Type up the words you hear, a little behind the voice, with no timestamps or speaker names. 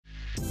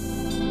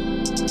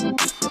All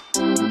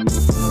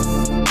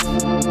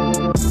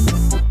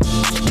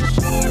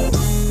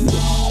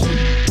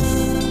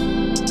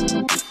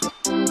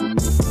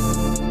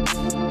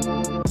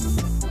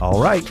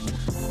right,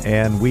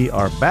 and we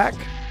are back.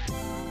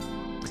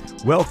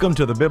 Welcome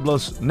to the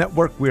Biblos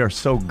Network. We are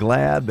so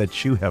glad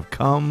that you have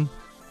come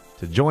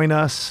to join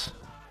us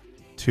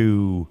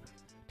to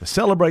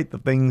celebrate the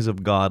things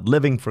of God,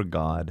 living for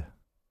God,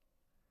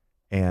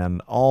 and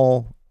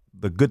all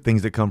the good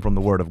things that come from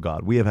the Word of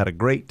God. We have had a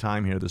great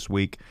time here this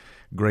week,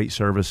 great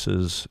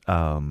services.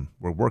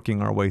 We're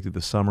working our way through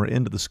the summer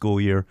into the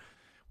school year.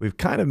 We've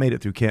kind of made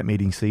it through camp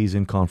meeting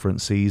season,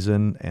 conference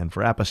season, and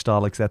for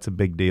apostolics, that's a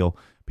big deal.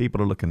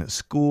 People are looking at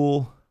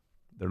school.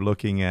 They're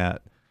looking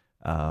at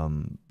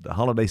the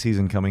holiday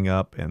season coming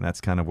up, and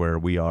that's kind of where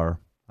we are.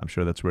 I'm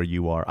sure that's where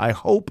you are. I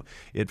hope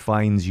it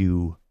finds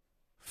you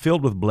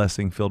filled with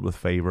blessing, filled with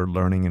favor,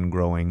 learning and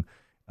growing.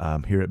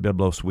 Here at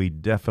Biblos, we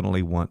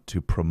definitely want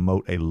to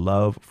promote a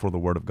love for the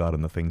Word of God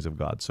and the things of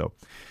God. So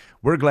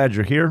we're glad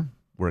you're here.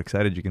 We're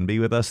excited you can be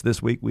with us. This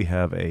week we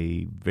have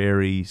a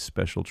very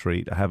special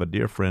treat. I have a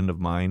dear friend of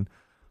mine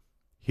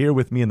here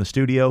with me in the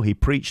studio. He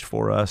preached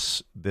for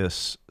us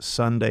this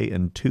Sunday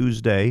and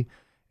Tuesday,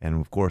 and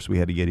of course we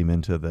had to get him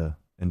into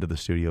the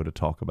studio to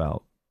talk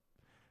about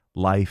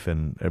life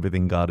and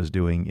everything God is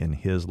doing in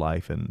his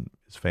life and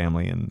his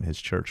family and his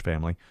church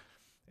family.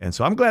 And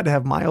so I'm glad to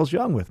have Myles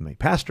Young with me,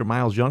 Pastor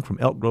Myles Young from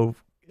Elk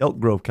Grove,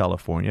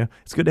 California.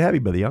 It's good to have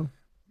you, Brother Young.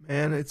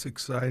 Man, it's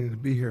exciting to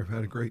be here. I've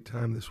had a great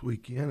time this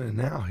weekend, and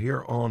now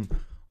here on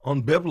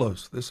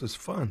Biblos. This is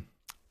fun.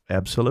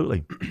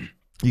 Absolutely.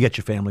 You got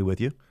your family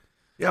with you?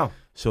 Yeah.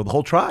 So the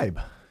whole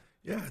tribe.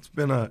 Yeah, it's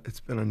been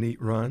a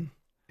neat run.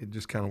 It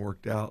just kind of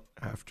worked out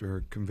after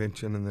a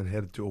convention and then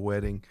headed to a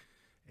wedding,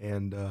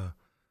 and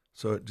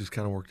so it just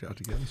kind of worked out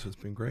together. So it's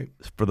been great.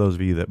 For those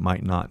of you that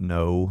might not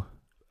know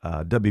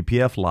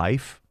WPF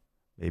Life,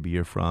 maybe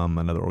you're from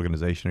another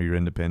organization or you're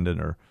independent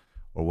or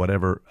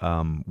whatever.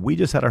 We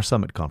just had our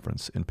summit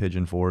conference in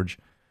Pigeon Forge,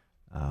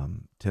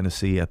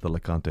 Tennessee at the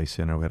LeConte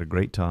Center. We had a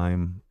great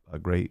time, a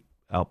great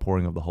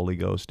outpouring of the Holy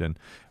Ghost, and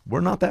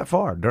we're not that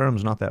far.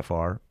 Durham's not that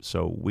far,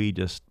 so we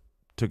just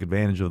took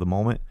advantage of the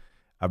moment.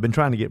 I've been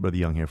trying to get Brother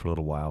Young here for a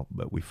little while,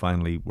 but we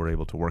finally were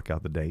able to work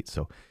out the date.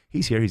 So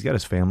he's here. He's got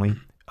his family.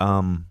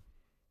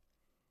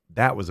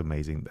 That was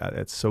amazing.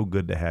 It's so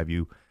good to have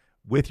you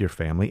with your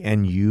family,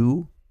 and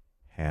you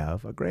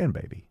have a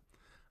grandbaby.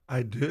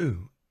 I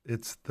do.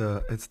 It's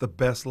the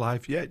best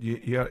life yet.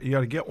 You ought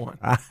to get one.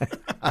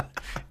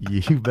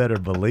 You better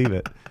believe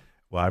it.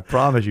 Well, I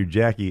promise you,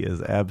 Jackie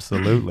is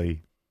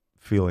absolutely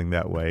feeling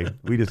that way.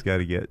 We just got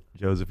to get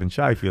Joseph and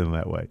Shai feeling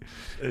that way.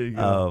 There you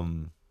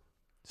go.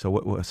 So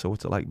what's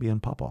it like being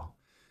Papa?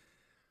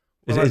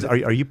 Well,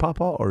 Are you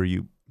Papa or are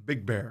you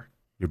Big Bear?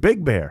 You're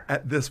Big Bear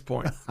At this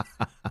point.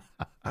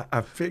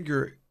 I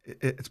figure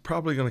it's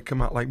probably going to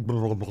come out like blah,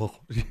 blah, blah.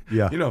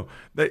 Yeah. You know,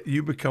 that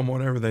you become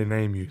whatever they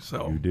name you.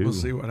 So You do. We'll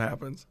see what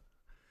happens.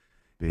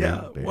 Big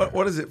Yeah. Bear.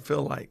 What does it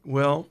feel like?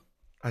 Well,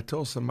 I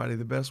told somebody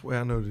the best way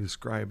I know to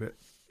describe it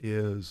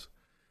is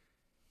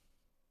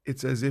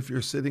it's as if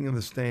you're sitting in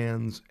the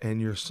stands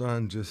and your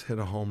son just hit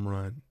a home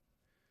run.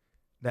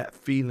 That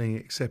feeling,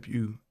 except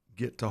you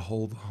get to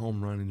hold the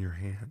home run in your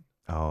hand.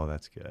 Oh,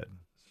 that's good.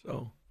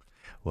 So,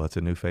 Well, it's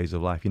a new phase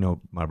of life. You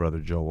know, my brother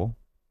Joel,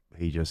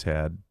 he just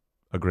had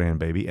a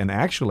grandbaby. And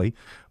actually,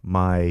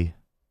 my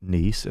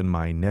niece and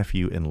my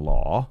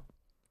nephew-in-law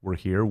were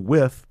here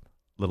with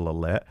little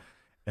Alette.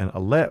 And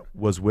Alette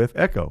was with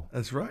Echo.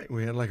 that's right.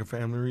 We had like a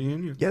family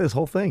reunion. Yeah, this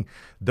whole thing.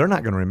 They're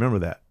not going to remember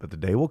that, but the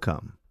day will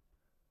come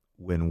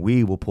when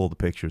we will pull the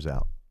pictures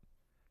out.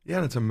 Yeah,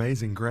 and it's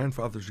amazing.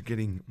 Grandfathers are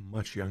getting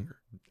much younger.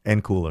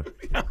 And cooler.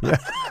 Yeah.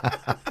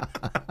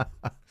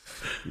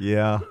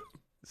 Yeah.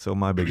 So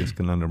my biggest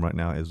conundrum right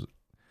now is,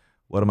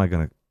 what am I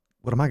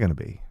gonna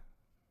be?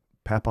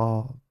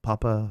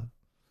 Papa,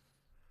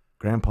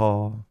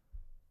 Grandpa.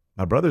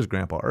 My brother's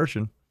Grandpa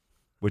Urshan,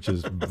 which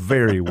is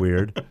very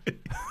weird.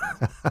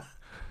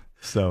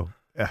 So,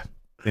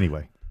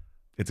 anyway,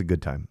 it's a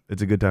good time.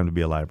 It's a good time to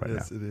be alive right now.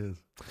 Yes, it is.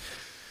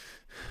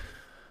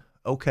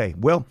 Okay,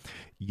 well,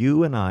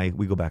 you and I,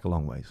 we go back a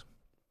long ways.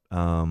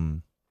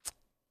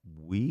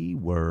 We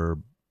were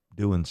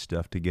doing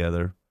stuff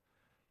together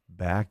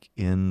back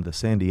in the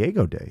San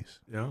Diego days.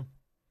 Yeah.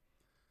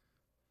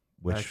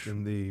 Which, back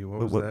in the,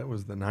 what was that? It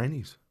was the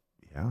 90s.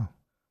 Yeah.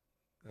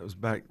 That was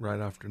back right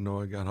after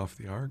Noah got off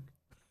the ark.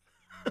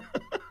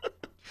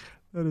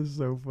 That is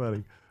so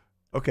funny.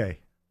 Okay,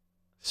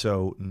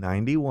 so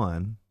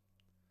 91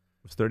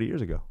 was 30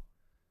 years ago.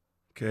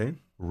 Okay.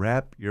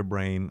 Wrap your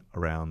brain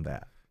around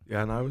that.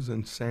 Yeah, and I was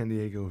in San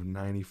Diego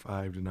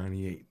 95 to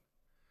 98.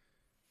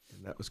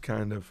 And that was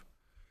kind of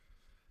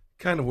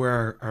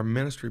where our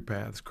ministry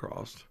paths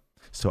crossed.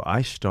 So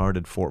I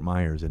started Fort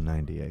Myers in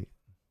 98.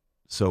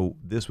 So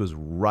this was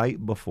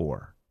right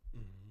before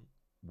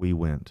we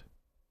went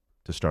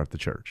to start the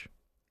church.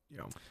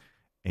 Yeah.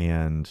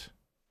 And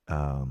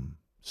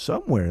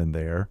somewhere in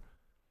there,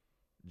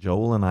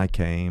 Joel and I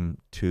came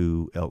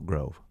to Elk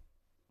Grove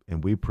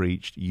and we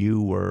preached.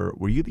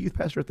 Were you the youth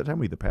pastor at the time?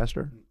 Were you the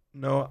pastor?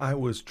 No, I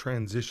was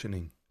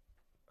transitioning.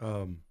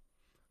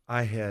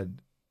 I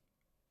had,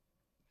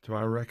 to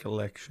my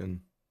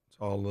recollection, it's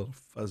all a little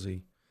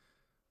fuzzy.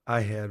 I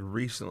had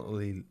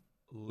recently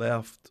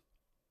left.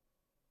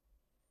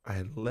 I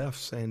had left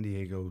San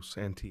Diego,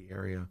 Santee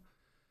area,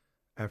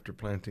 after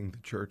planting the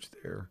church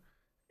there,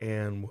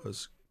 and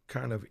was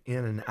kind of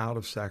in and out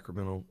of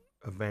Sacramento,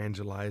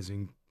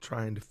 evangelizing,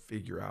 trying to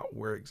figure out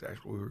where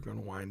exactly we were going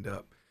to wind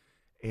up.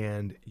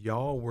 And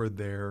y'all were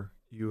there.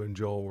 You and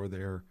Joel were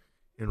there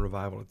in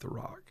Revival at the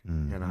Rock,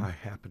 and I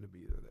happened to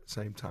be there at that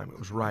same time. It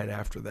was right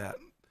after that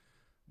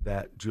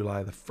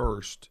July the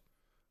 1st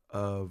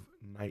of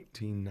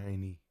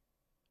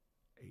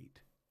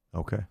 1998.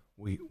 Okay.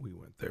 We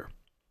went there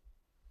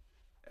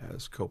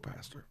as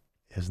co-pastor.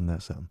 Isn't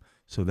that something?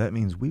 So that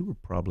means we were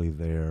probably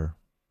there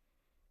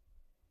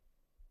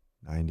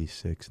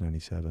 96,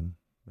 97,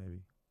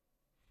 maybe.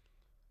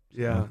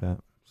 Yeah, like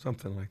that.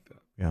 something like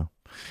that. Yeah.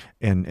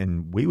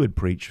 And we would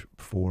preach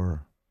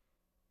for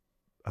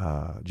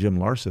Jim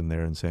Larson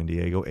there in San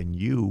Diego, and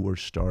you were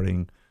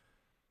starting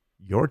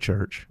your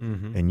church,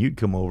 and you'd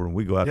come over and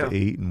we'd go out to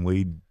eat, and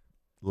we'd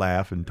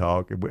laugh and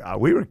talk. And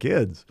we were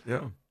kids.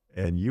 Yeah.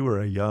 And you were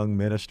a young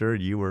minister.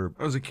 I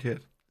was a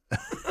kid.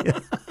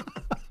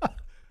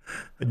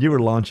 And you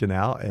were launching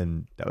out,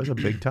 and that was a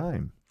big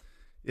time.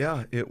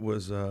 Yeah, it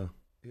was, I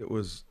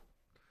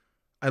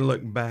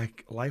look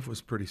back, life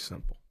was pretty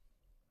simple.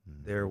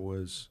 There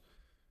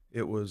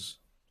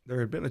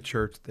had been a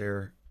church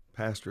there,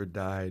 pastor had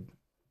died,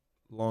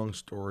 long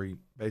story,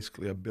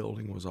 basically a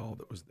building was all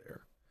that was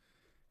there.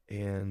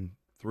 And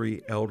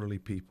 3 elderly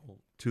people,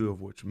 2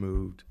 of which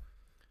moved,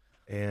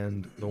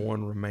 and the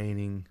one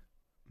remaining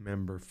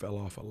member fell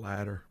off a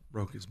ladder,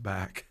 broke his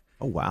back.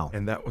 Oh, wow.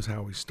 And that was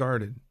how we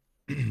started.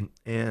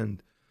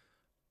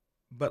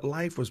 But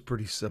life was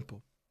pretty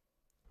simple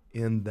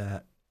in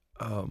that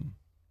I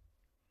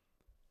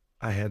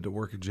had to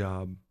work a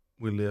job.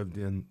 We lived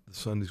in the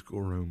Sunday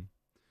school room,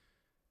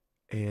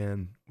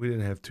 and we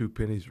didn't have 2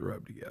 pennies to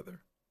rub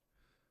together.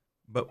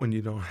 But when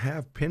you don't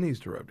have pennies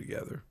to rub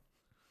together,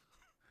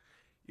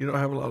 you don't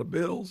have a lot of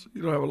bills.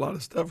 You don't have a lot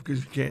of stuff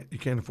because you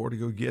can't afford to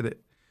go get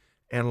it.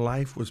 And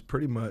life was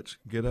pretty much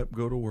get up,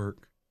 go to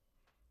work,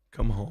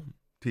 come home,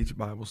 teach a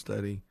Bible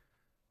study,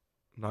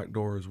 knock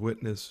doors,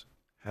 witness,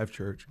 have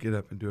church, get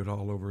up and do it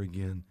all over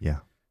again.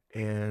 Yeah.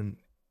 And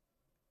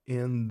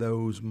in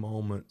those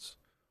moments,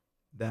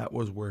 that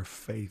was where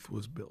faith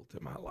was built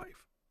in my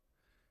life.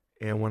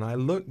 And when I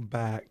look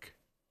back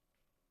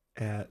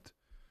at,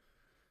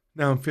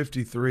 now I'm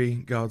 53,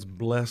 God's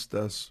blessed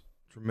us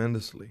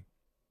tremendously,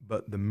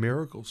 but the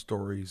miracle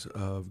stories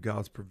of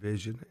God's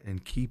provision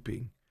and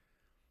keeping,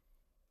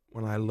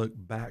 when I look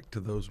back to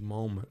those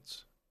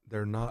moments,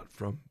 they're not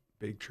from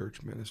big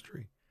church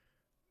ministry.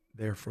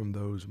 They're from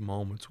those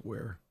moments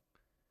where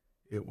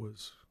it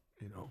was,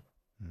 there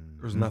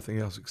was nothing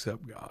else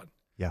except God.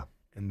 Yeah.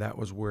 And that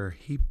was where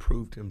he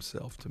proved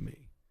himself to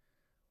me,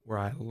 where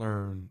I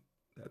learned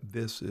that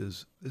this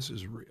is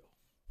real.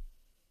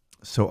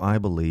 So I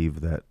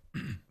believe that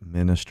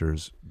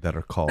ministers that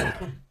are called,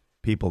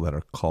 people that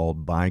are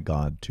called by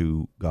God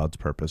to God's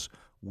purpose,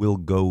 will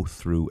go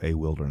through a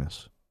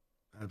wilderness.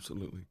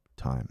 Absolutely.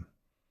 Time.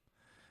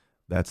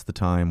 That's the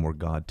time where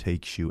God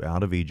takes you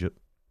out of Egypt,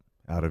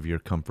 out of your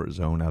comfort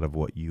zone, out of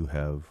what you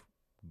have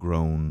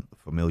grown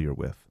familiar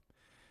with.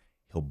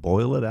 He'll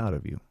boil it out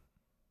of you,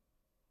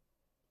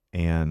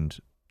 and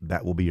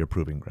that will be your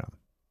proving ground.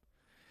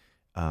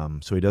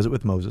 So he does it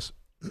with Moses.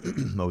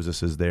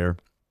 Moses is there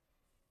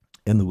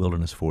in the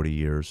wilderness 40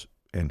 years,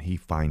 and he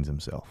finds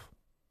himself.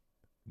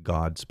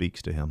 God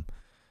speaks to him.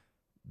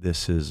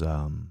 This is,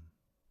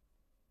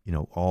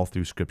 all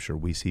through Scripture,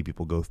 we see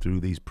people go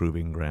through these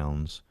proving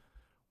grounds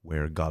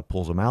where God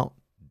pulls them out,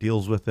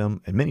 deals with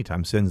them, and many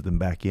times sends them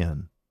back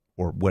in,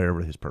 or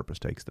wherever his purpose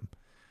takes them.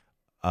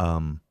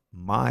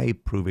 My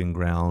proving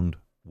ground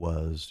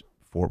was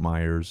Fort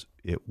Myers.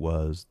 It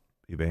was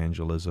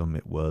evangelism.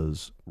 It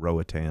was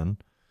Roatan.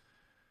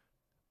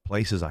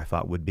 Places I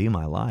thought would be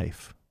my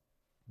life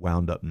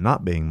wound up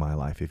not being my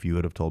life. If you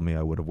would have told me,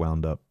 I would have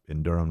wound up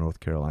in Durham, North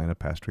Carolina,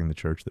 pastoring the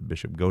church that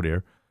Bishop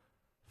Godair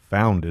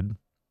founded.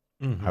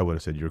 I would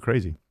have said, you're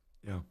crazy.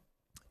 Yeah.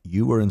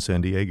 You were in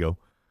San Diego.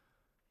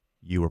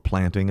 You were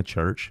planting a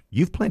church.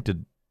 You've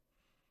planted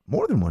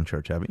more than one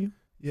church, haven't you?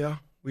 Yeah,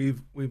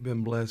 we've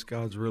been blessed.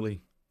 God's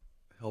really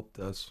helped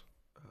us.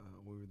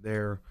 We were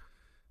there.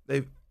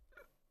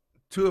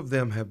 2 of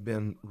them have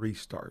been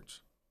restarts.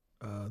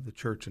 The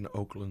church in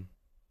Oakland,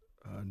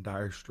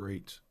 Dire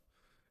Straits,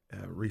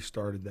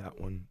 restarted that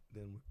one.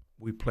 Then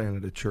we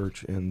planted a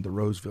church in the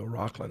Roseville,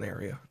 Rockland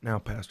area, now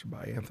pastored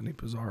by Anthony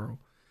Pizarro.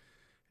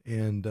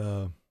 And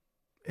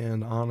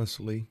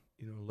honestly,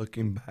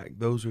 looking back,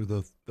 those are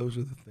the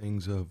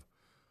things of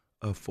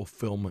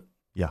fulfillment.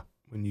 Yeah.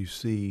 When you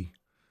see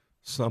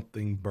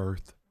something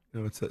birth,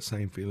 it's that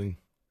same feeling.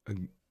 A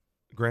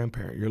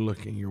grandparent,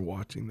 you're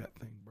watching that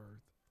thing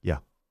birth. Yeah.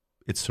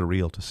 It's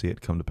surreal to see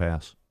it come to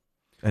pass.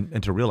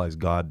 And to realize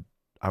God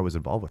I was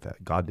involved with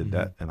that. God did Mhm.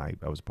 that, and I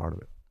was a part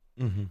of it.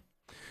 Mm-hmm.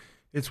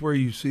 It's where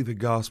you see the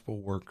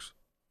gospel works.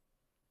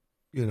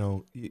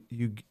 You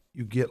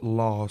get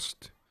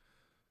lost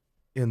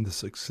in the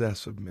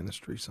success of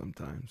ministry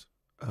sometimes,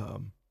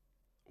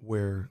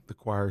 where the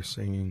choir's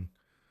singing,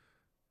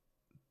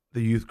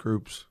 the youth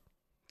groups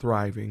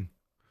thriving.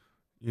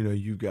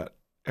 You've got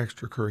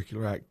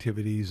extracurricular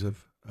activities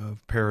of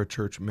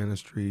parachurch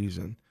ministries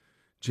and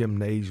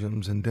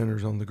gymnasiums and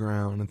dinners on the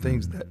ground and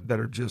things that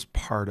are just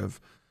part of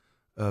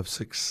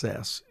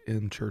success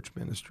in church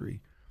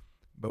ministry.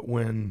 But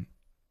when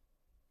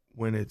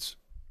it's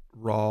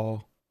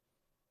raw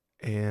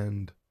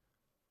and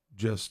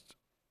just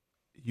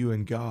you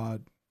and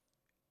God,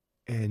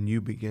 and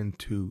you begin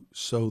to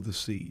sow the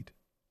seed,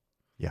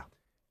 Yeah.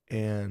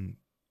 and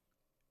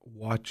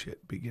watch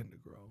it begin to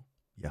grow.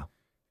 Yeah.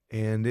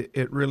 And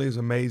it really is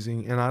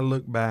amazing. And I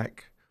look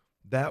back,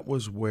 that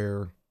was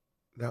where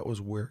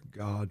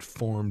God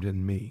formed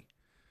in me.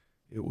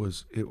 It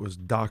was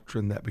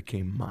doctrine that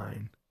became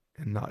mine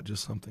and not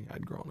just something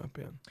I'd grown up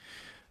in.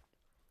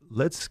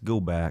 Let's go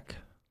back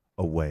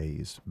a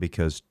ways,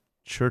 because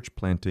church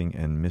planting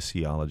and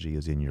missiology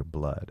is in your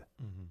blood.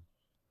 Mm-hmm.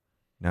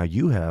 Now,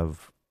 you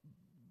have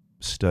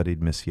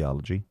studied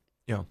missiology.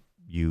 Yeah.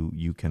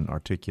 You can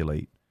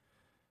articulate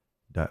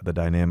the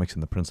dynamics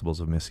and the principles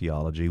of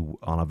missiology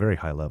on a very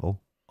high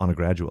level, on a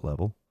graduate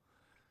level.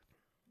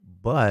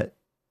 But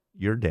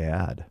your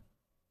dad,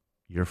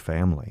 your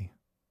family,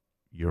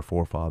 your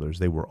forefathers,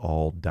 they were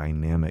all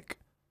dynamic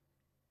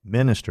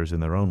ministers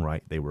in their own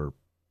right. They were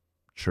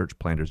church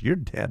planters. Your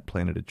dad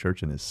planted a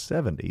church in his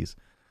 70s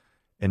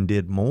and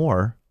did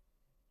more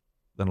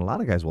than a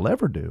lot of guys will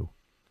ever do.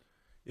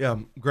 Yeah,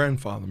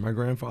 my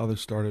grandfather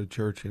started a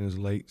church in his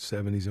late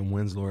 70s in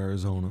Winslow,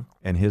 Arizona.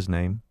 And his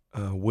name?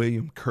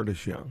 William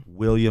Curtis Young.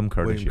 William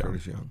Curtis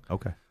Young.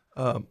 Okay.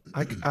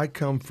 I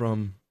come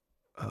from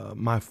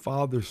my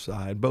father's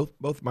side.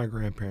 Both my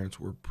grandparents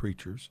were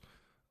preachers.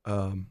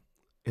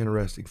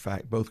 Interesting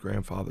fact, both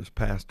grandfathers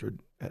pastored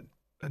at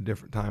a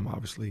different time,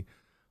 obviously,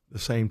 the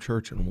same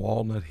church in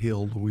Walnut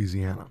Hill,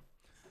 Louisiana.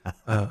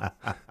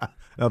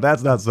 Now,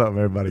 that's not something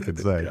everybody could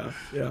say.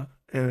 Yeah.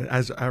 And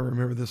as I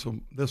remember, this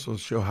will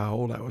show how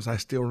old I was. I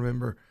still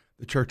remember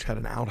the church had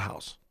an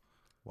outhouse.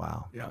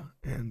 Wow. Yeah,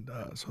 and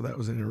so that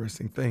was an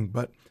interesting thing.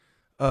 But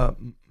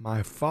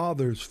my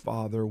father's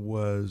father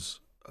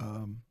was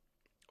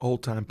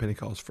old-time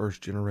Pentecost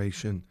first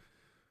generation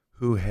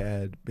who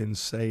had been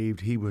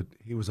saved. He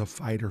was a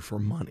fighter for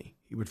money.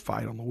 He would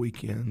fight on the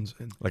weekends.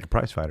 And like a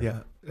prize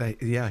fighter.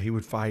 Yeah, he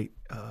would fight.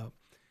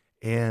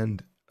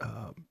 And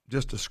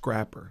just a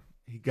scrapper.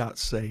 He got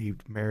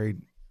saved,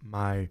 married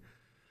my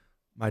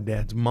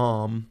dad's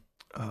mom.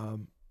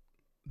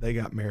 They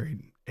got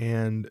married,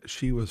 and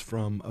she was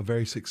from a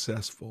very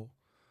successful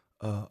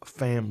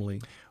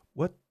family.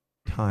 What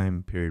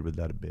time period would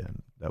that have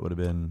been? That would have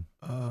been...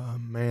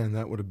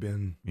 that would have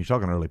been... You're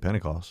talking early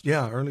Pentecost.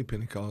 Yeah, early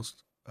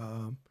Pentecost.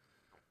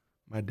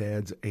 My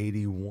dad's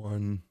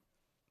 81.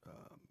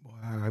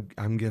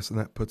 I'm guessing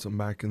that puts him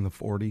back in the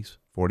 40s.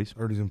 40s?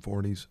 30s and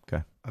 40s.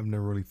 Okay. I've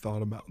never really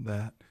thought about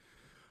that.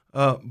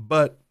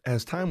 But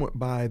as time went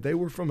by, they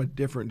were from a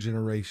different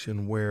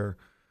generation where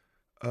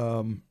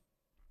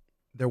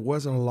there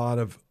wasn't a lot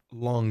of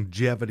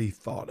longevity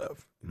thought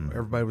of.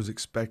 Everybody was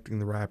expecting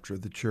the rapture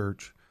of the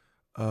church,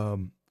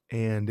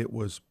 and it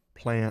was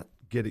plant,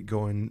 get it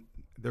going.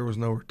 There was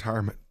no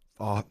retirement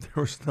thought.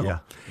 There was no.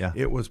 Yeah.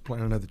 It was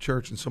plant another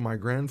church, and so my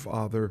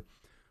grandfather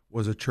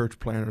was a church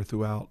planter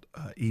throughout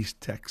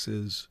East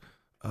Texas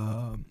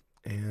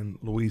and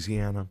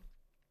Louisiana.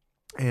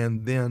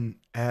 And then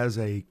as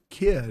a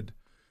kid,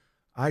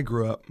 I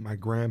grew up, my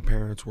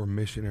grandparents were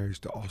missionaries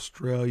to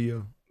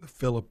Australia, the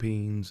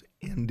Philippines,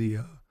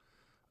 India,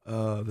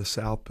 the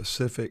South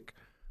Pacific,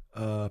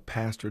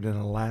 pastored in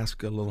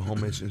Alaska, Little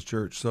Home Missions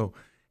Church. So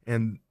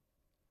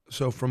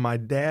from my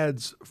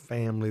dad's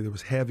family, there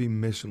was heavy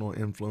missional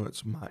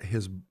influence.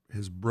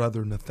 His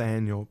brother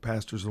Nathaniel,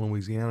 pastors in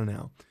Louisiana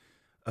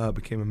now,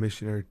 became a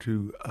missionary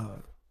to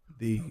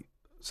the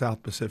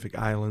South Pacific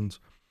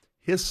Islands.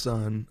 His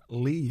son,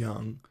 Lee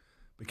Young,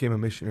 became a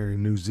missionary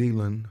in New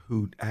Zealand,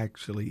 who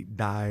actually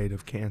died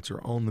of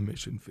cancer on the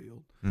mission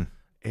field.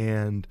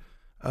 And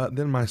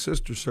then my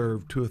sister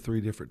served 2 or 3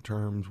 different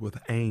terms with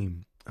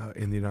AIM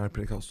in the United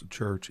Pentecostal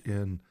Church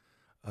in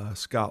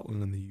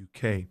Scotland and the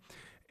UK.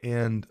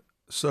 And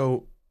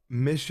so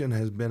mission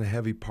has been a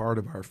heavy part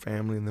of our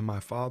family. And then my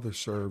father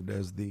served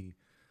as the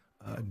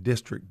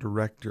district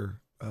director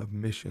of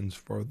missions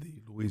for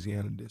the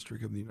Louisiana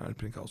district of the United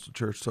Pentecostal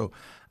Church. So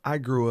I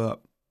grew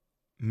up,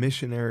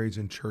 missionaries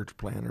and church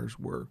planters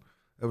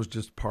that was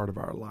just part of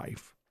our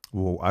life.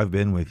 Well, I've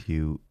been with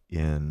you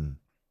in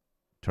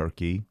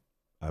Turkey.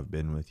 I've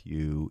been with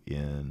you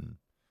in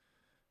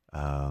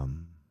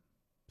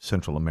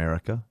Central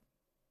America.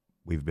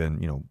 We've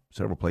been,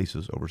 several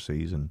places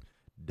overseas and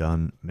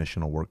done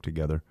missional work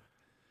together.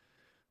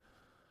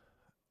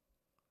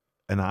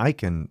 And I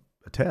can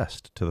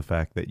attest to the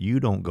fact that you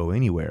don't go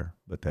anywhere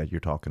but that you're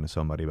talking to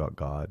somebody about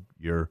God.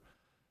 You're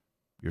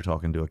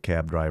talking to a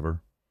cab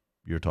driver.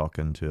 you're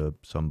talking to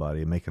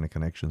somebody, making a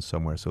connection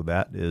somewhere. So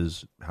that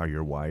is how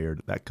you're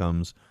wired. That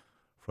comes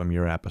from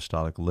your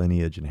apostolic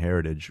lineage and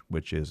heritage,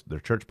 which is they're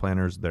church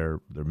planners, they're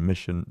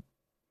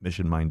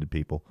mission-minded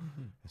people.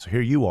 Mm-hmm. So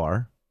here you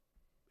are,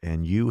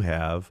 and you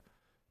have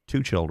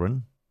 2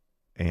 children,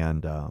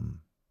 and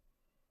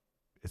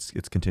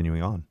it's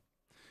continuing on.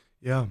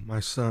 Yeah, my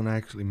son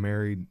actually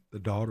married the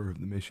daughter of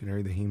the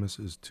missionary, the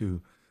Hemuses,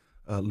 to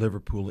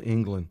Liverpool,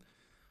 England.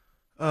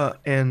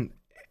 And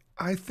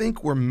I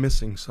think we're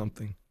missing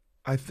something.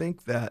 I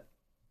think that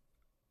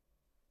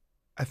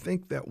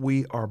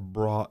we are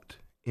brought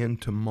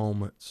into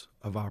moments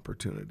of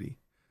opportunity.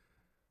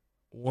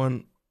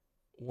 One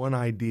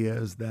idea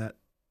is that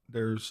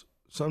there's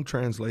some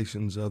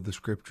translations of the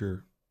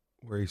scripture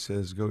where he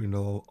says, "Go into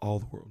all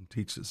the world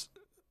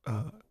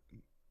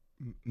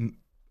and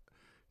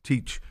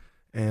teach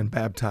and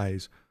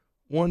baptize."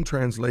 One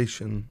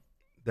translation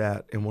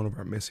that in one of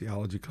our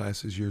missiology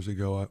classes years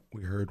ago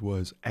we heard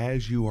was,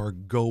 "As you are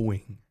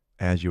going,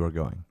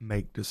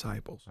 make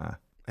disciples."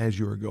 As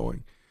you are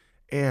going.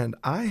 And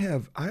I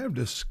have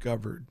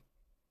discovered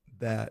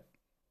that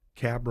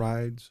cab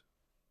rides,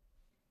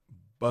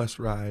 bus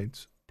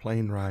rides,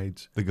 plane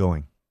rides, The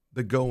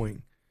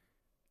going.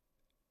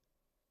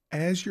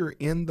 As you're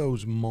in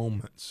those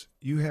moments,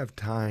 you have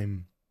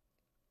time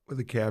with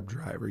a cab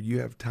driver. You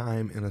have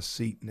time in a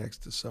seat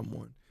next to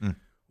someone.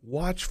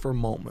 Watch for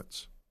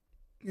moments.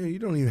 You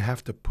don't even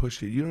have to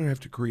push it. You don't have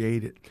to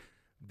create it.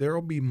 There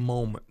will be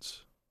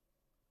moments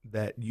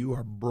that you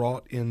are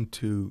brought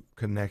into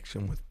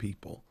connection with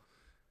people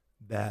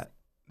that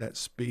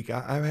speak.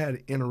 I've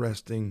had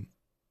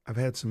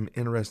some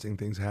interesting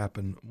things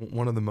happen.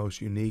 One of the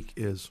most unique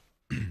is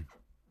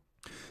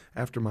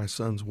after my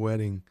son's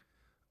wedding,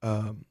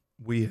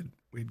 we'd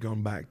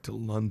gone back to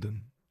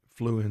London,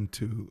 flew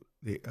into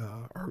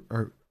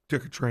or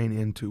took a train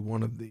into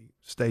one of the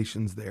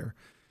stations there,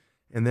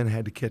 and then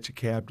had to catch a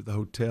cab to the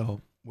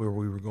hotel where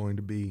we were going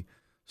to be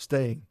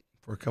staying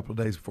for a couple of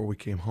days before we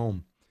came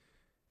home.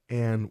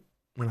 And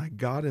when I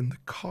got in the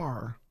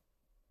car,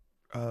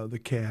 the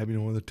cab,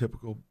 one of the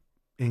typical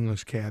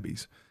English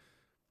cabbies,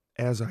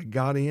 as I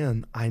got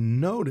in, I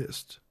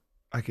noticed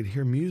I could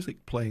hear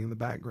music playing in the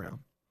background,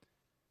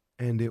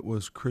 and it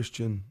was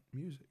Christian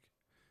music.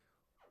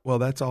 Well,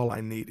 that's all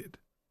I needed.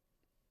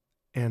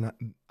 And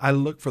I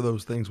look for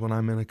those things when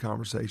I'm in a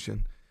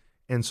conversation.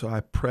 And so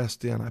I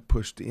pressed in, I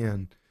pushed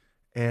in,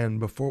 and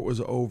before it was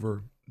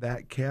over,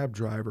 that cab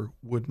driver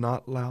would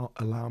not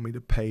allow me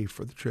to pay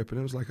for the trip. And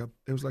it was like a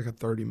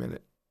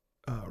 30-minute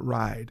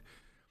ride.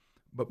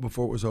 But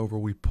before it was over,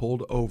 we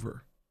pulled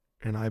over,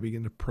 and I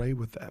began to pray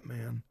with that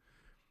man.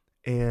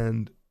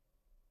 And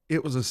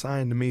it was a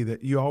sign to me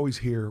that you always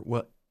hear,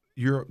 well,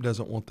 Europe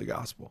doesn't want the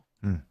gospel.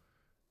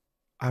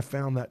 I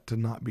found that to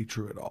not be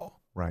true at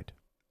all. Right.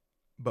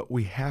 But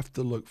we have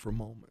to look for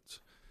moments.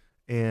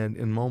 And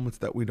in moments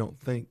that we don't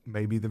think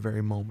may be the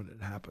very moment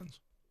it happens.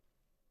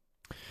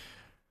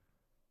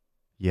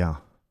 Yeah,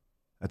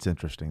 that's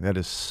interesting. That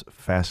is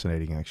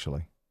fascinating,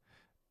 actually.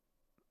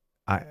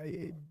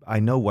 I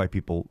know why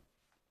people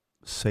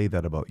say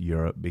that about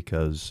Europe,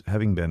 because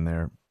having been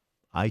there,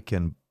 I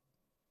can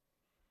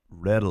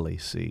readily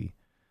see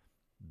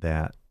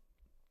that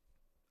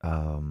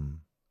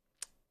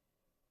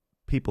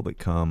people that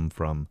come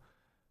from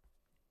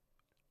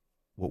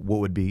what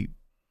would be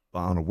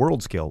on a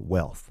world scale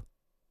wealth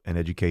and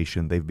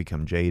education, they've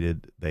become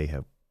jaded. They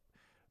have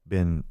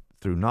been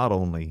through not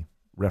only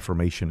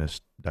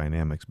reformationist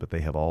dynamics, but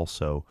they have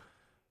also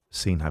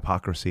seen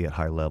hypocrisy at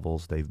high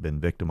levels. They've been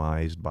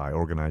victimized by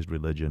organized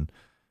religion.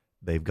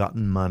 They've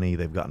gotten money.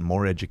 They've gotten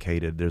more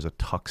educated. There's a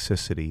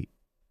toxicity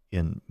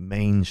in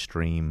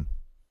mainstream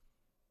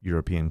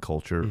European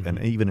culture and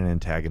even an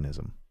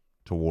antagonism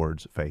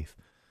towards faith.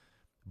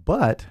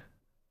 But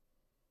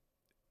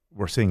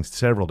we're seeing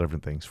several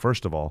different things.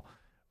 First of all,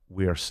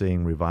 we are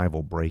seeing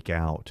revival break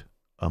out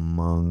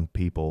among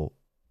people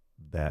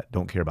that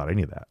don't care about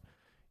any of that.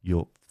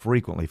 You'll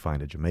frequently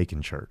find a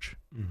Jamaican church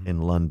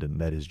in London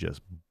that is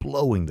just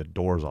blowing the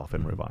doors off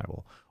in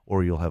revival.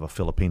 Or you'll have a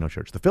Filipino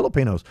church. The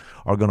Filipinos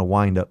are going to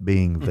wind up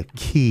being the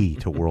key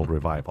to world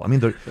revival. I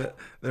mean,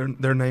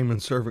 they're naming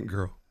servant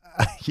girl.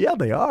 Yeah,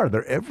 they are.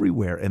 They're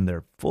everywhere, and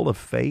they're full of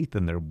faith,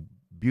 and they're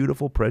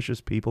beautiful,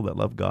 precious people that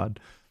love God.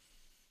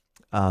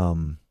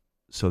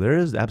 So there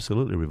is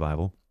absolutely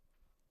revival.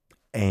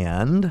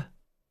 And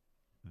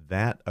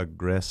that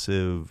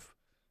aggressive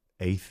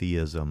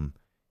atheism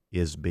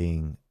is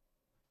being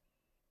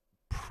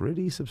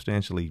pretty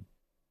substantially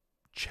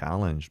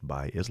challenged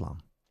by Islam.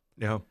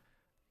 Yeah.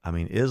 I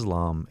mean,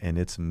 Islam and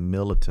its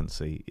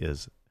militancy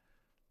is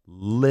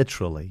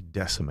literally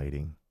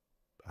decimating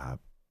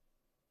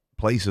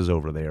places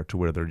over there to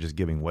where they're just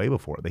giving way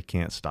before it. They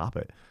can't stop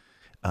it.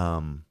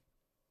 And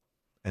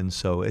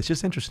so it's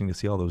just interesting to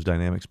see all those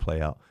dynamics play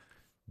out.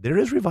 There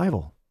is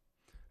revival.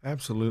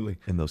 Absolutely.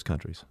 In those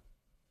countries.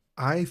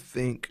 I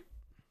think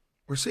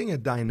we're seeing a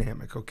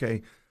dynamic,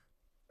 okay?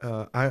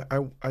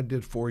 I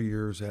did 4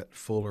 years at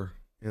Fuller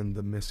in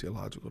the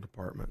missiological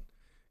department,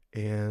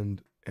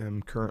 and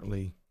am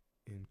currently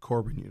in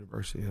Corbin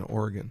University in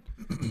Oregon,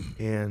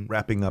 and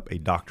Wrapping up a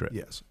doctorate.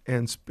 yes,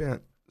 and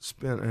spent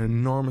an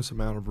enormous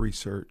amount of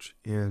research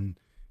in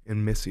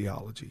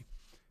missiology,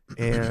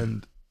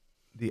 and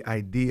the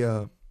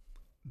idea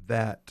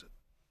that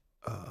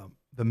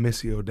the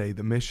Missio Dei,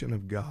 the mission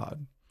of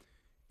God,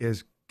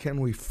 is can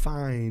we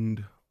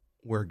find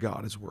where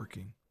God is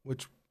working,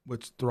 which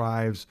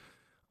thrives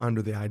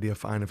under the idea of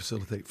find and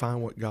facilitate.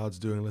 Find what God's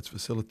doing, let's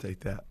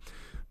facilitate that.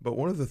 But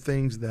one of the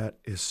things that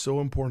is so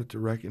important to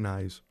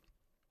recognize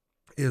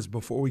is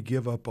before we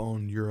give up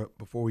on Europe,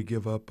 before we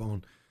give up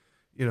on,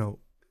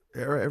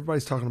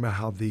 everybody's talking about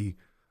how the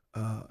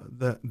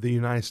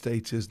United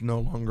States is no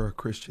longer a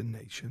Christian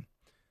nation.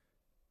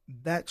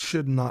 That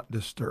should not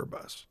disturb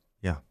us.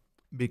 Yeah.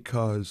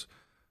 Because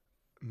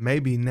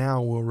maybe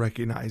now we'll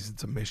recognize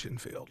it's a mission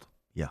field.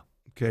 Yeah.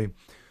 Okay.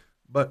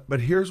 But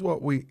here's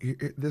what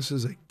this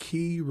is a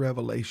key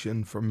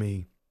revelation for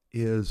me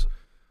is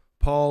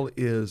Paul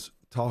is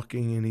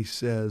talking and he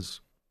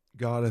says,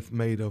 God hath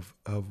made of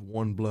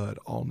one blood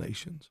all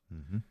nations.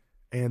 Mm-hmm.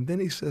 And then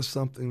he says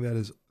something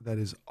that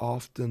is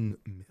often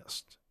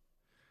missed.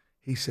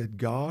 He said,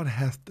 God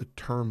hath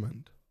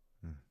determined.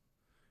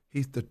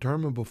 He's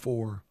determined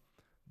before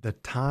the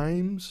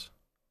times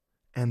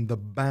and the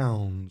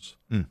bounds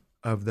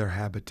of their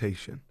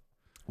habitation.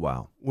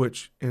 Wow.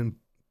 Which in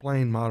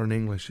plain modern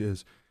English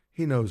is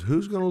he knows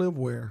who's going to live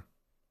where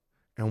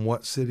and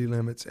what city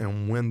limits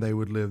and when they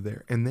would live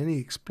there. And then he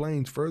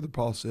explains further,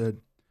 Paul said,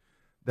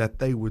 that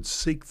they would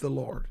seek the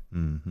Lord.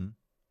 Mm-hmm.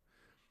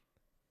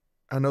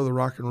 I know the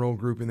rock and roll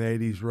group in the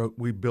 80s wrote,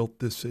 we built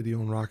this city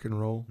on rock and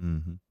roll.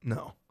 Mm-hmm.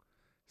 No.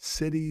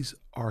 Cities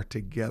are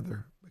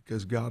together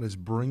because God is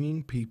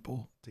bringing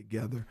people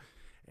together.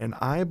 And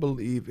I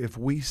believe if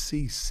we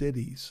see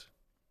cities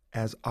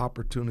as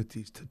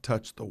opportunities to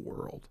touch the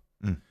world,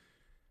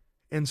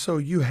 and so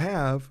you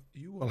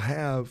will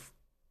have,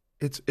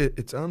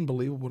 it's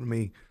unbelievable to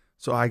me.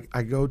 So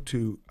I go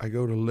to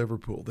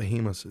Liverpool, the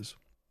Hemoses,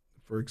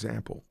 for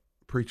example,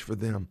 preach for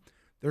them.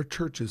 Their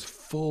church is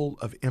full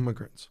of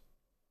immigrants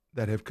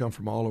that have come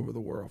from all over the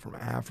world, from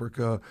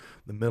Africa,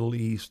 the Middle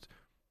East,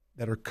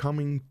 that are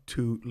coming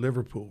to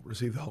Liverpool,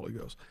 receive the Holy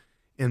Ghost.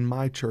 In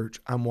my church,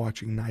 I'm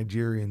watching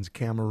Nigerians,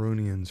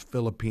 Cameroonians,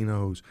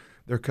 Filipinos.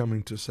 They're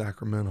coming to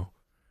Sacramento.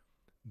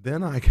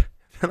 Then I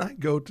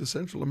go to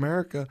Central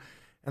America,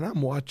 and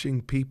I'm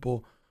watching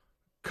people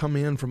come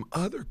in from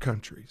other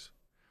countries.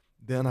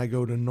 Then I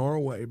go to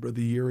Norway,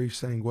 Brother Yuri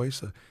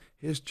Sanguesa.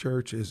 His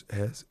church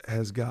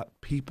has got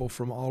people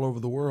from all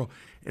over the world.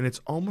 And it's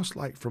almost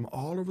like from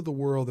all over the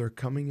world, they're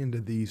coming into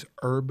these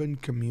urban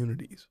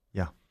communities.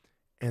 Yeah.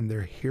 And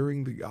they're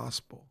hearing the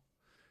gospel.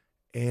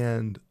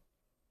 And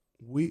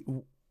we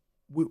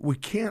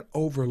can't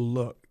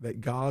overlook that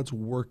God's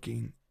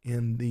working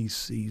in these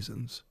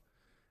seasons.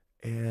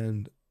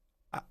 And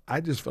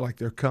I just feel like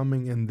they're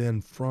coming, and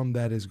then from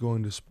that is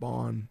going to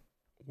spawn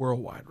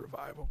worldwide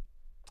revival.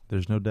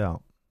 There's no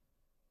doubt.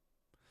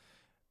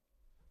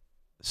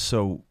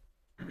 So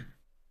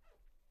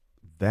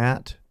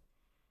that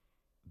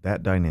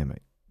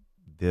dynamic,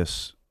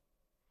 and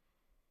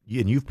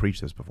you've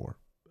preached this before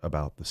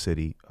about the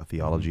city, a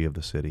theology of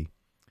the city.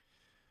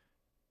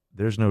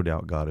 There's no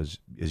doubt God is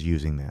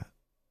using that.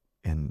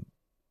 And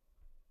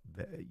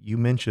you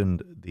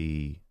mentioned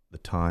the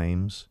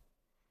times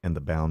and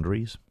the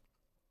boundaries.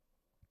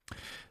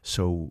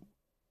 So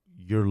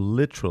you're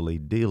literally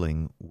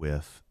dealing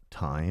with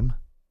time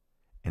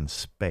and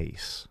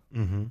space.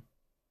 Mm-hmm.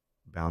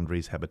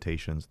 Boundaries,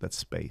 habitations, that's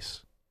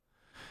space.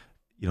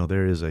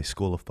 There is a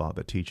school of thought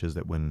that teaches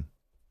that when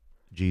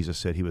Jesus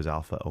said he was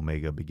Alpha,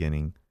 Omega,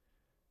 beginning,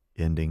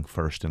 ending,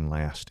 first and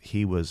last,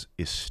 he was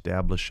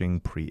establishing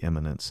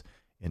preeminence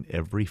in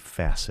every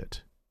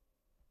facet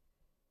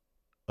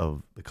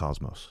of the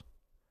cosmos.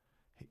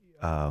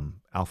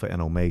 Alpha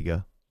and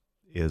Omega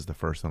is the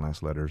first and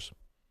last letters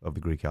of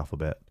the Greek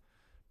alphabet.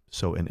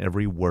 So in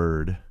every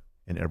word,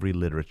 in every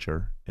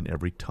literature, in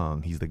every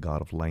tongue, he's the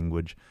God of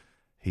language.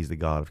 He's the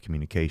God of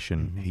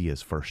communication. Mm-hmm. He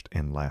is first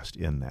and last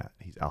in that.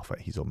 He's Alpha,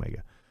 he's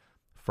Omega.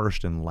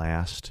 First and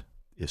last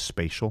is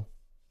spatial.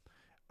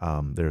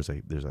 There's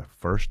a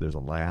first, there's a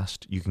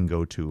last. You can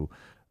go to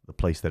the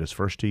place that is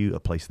first to you, a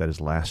place that is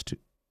last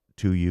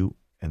to you,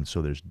 and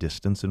so there's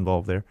distance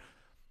involved there.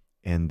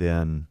 And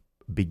then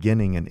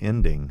beginning and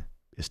ending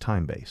is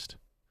time-based.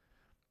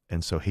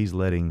 And so he's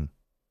letting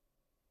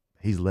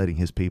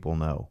his people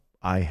know,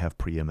 I have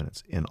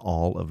preeminence in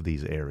all of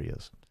these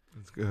areas.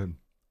 That's good.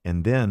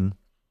 And then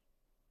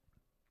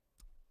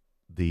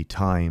the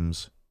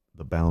times,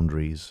 the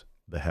boundaries,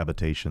 the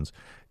habitations.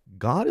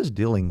 God is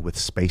dealing with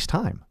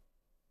space-time.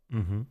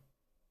 Mm-hmm.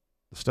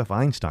 The stuff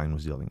Einstein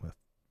was dealing with,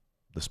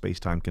 the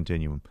space-time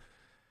continuum.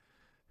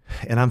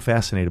 And I'm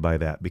fascinated by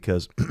that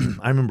because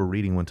I remember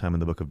reading one time in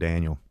the book of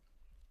Daniel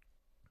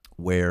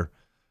where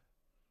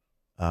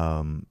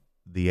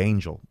the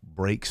angel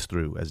breaks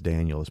through as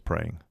Daniel is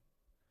praying.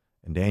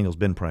 And Daniel's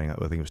been praying, I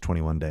think it was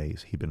 21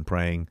 days. He'd been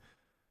praying.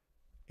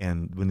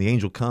 And when the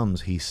angel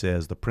comes, he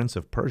says, the prince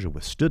of Persia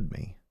withstood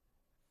me.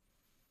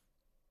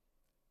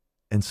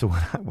 And so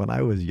when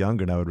I was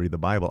younger and I would read the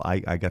Bible,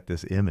 I got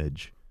this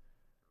image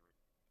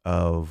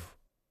of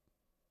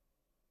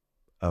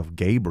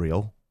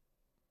Gabriel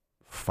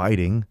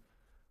fighting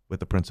with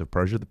the Prince of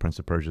Persia. The Prince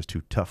of Persia is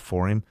too tough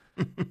for him.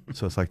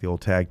 So it's like the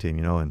old tag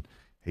team, and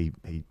he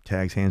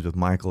tags hands with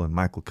Michael, and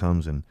Michael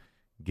comes and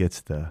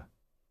gets the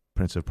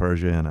Prince of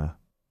Persia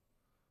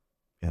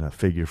in a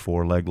figure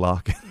 4 leg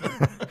lock.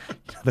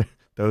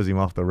 Throws him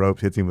off the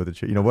ropes, hits him with a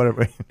chair,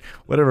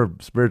 whatever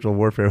spiritual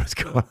warfare was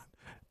going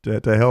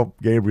on to help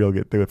Gabriel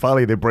get through it.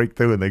 Finally, they break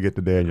through and they get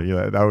to Daniel.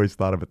 I always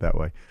thought of it that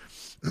way.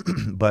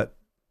 But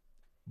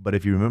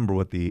if you remember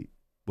what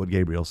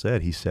Gabriel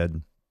said, he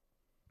said,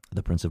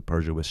 the Prince of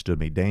Persia withstood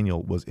me.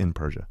 Daniel was in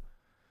Persia.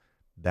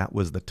 That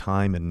was the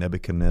time in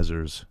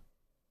Nebuchadnezzar's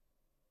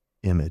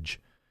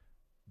image.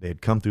 They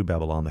had come through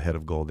Babylon, the head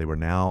of gold. They were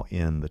now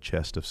in the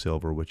chest of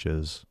silver, which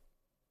is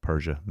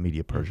Persia,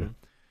 Media Persia. Mm-hmm.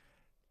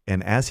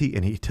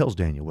 And he tells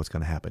Daniel what's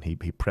going to happen. He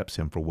preps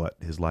him for what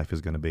his life is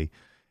going to be.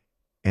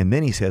 And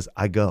then he says,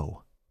 I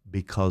go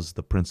because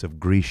the Prince of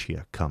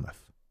Grecia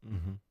cometh.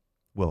 Mm-hmm.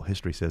 Well,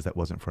 history says that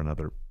wasn't for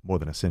more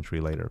than a century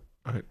later,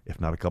 right,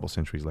 if not a couple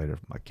centuries later.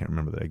 I can't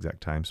remember the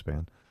exact time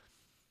span.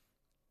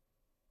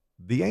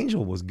 The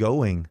angel was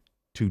going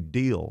to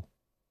deal,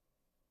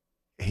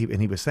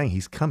 and he was saying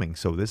he's coming.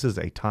 So this is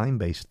a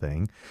time-based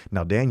thing.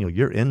 Now, Daniel,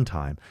 you're in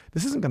time.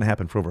 This isn't going to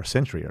happen for over a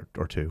century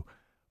or two,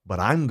 but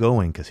I'm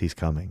going because he's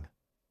coming.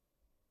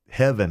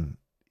 Heaven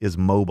is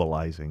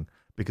mobilizing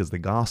because the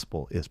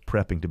gospel is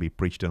prepping to be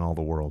preached in all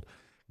the world.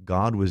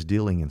 God was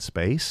dealing in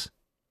space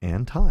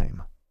and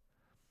time.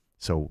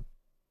 So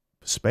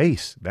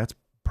space, that's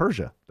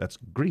Persia, that's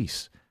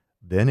Greece.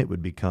 Then it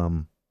would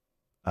become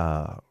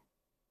Rome.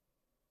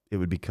 It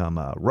would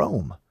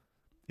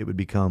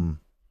become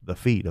the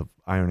feet of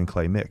iron and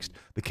clay mixed,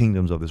 the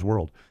kingdoms of this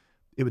world.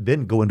 It would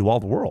then go into all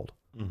the world.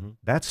 Mm-hmm.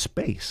 That's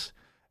space,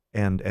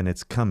 and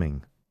it's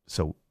coming.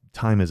 So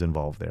time is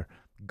involved there.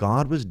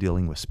 God was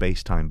dealing with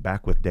space-time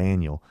back with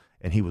Daniel,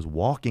 and he was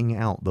walking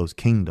out those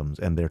kingdoms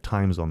and their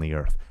times on the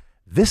earth.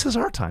 This is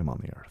our time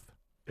on the earth.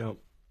 Yep.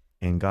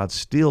 And God's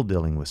still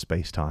dealing with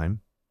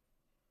space-time.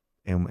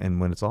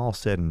 And when it's all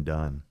said and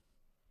done,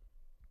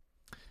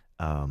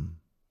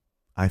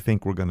 I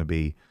think we're going to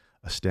be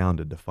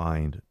astounded to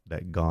find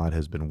that God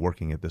has been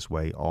working it this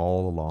way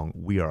all along.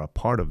 We are a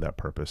part of that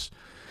purpose.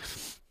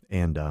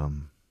 And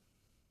I'm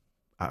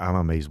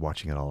amazed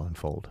watching it all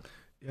unfold.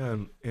 Yeah,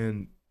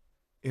 and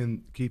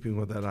in keeping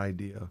with that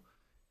idea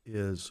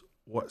is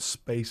what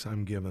space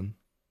I'm given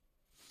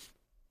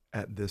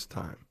at this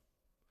time.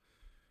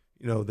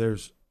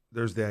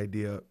 There's the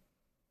idea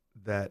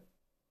that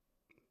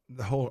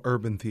the whole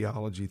urban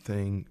theology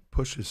thing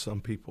pushes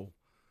some people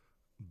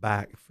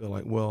back, feel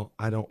like, well,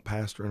 I don't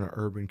pastor in an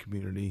urban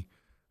community.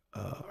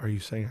 Are you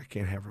saying I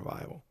can't have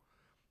revival?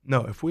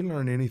 No, if we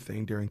learn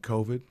anything during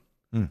COVID,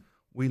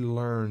 we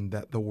learned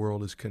that the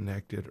world is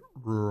connected,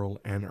 rural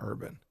and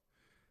urban.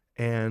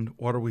 And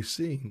what are we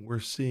seeing? We're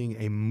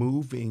seeing a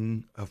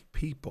moving of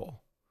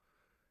people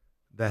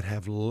that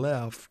have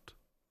left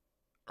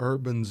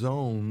urban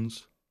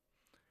zones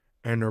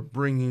and are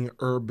bringing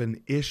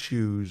urban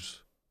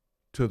issues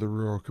to the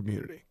rural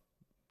community.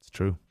 It's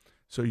true.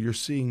 So you're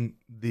seeing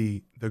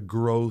the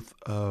growth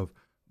of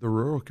the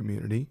rural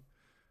community,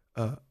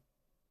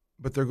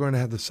 but they're going to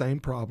have the same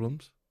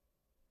problems,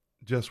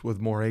 just with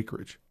more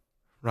acreage,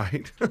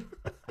 right?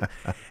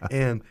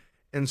 and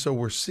so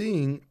we're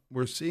seeing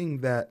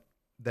that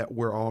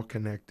we're all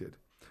connected.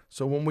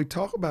 So when we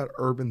talk about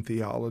urban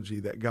theology,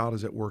 that God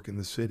is at work in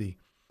the city,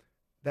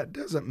 that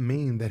doesn't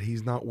mean that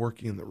he's not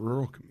working in the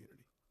rural community.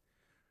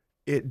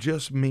 It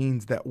just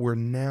means that we're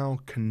now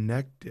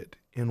connected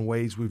in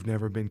ways we've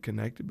never been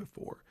connected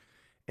before.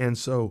 And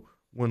so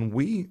when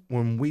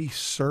we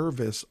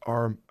service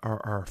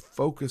our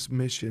focus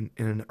mission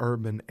in an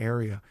urban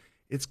area,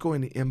 it's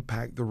going to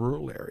impact the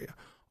rural area.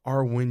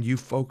 Or when you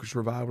focus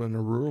revival in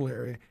a rural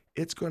area,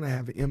 it's going to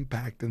have an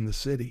impact in the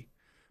city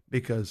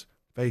because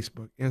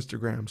Facebook,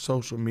 Instagram,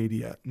 social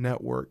media,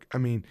 network. I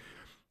mean,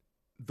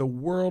 the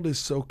world is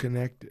so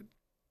connected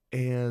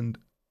and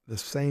the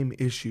same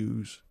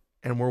issues.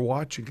 And we're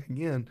watching,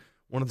 again,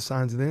 one of the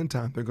signs of the end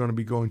time, they're going to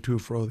be going to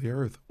and fro the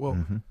earth.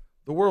 Well,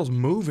 the world's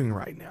moving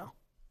right now.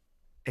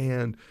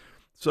 And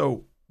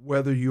so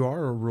whether you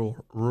are a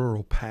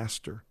rural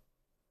pastor,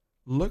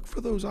 look for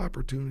those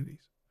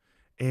opportunities.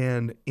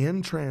 And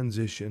in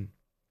transition,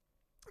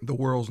 the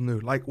world's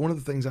new. Like one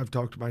of the things I've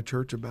talked to my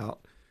church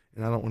about,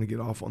 and I don't want to get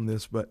off on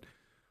this, but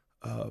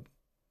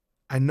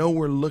I know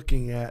we're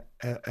looking at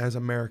as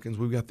Americans,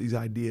 we've got these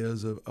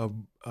ideas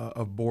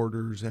of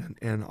borders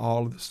and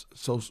all of this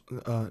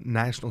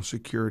national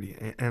security,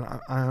 and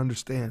I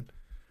understand.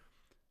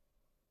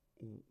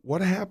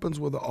 What happens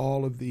with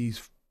all of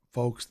these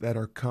folks that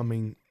are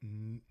coming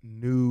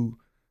new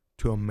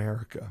to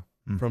America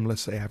from,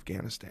 let's say,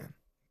 Afghanistan?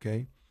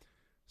 Okay,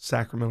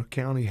 Sacramento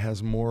County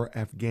has more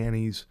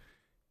Afghanis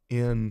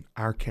in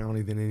our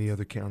county than any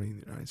other county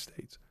in the United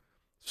States.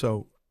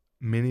 So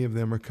many of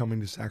them are coming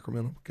to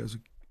Sacramento because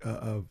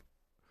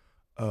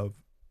of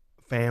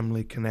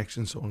family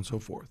connections, so on and so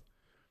forth.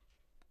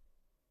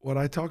 what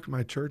I talk to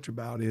my church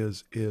about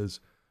is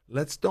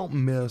let's don't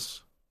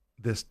miss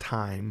this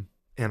time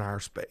in our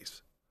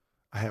space.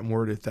 I haven't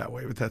worded it that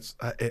way, but that's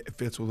it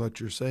fits with what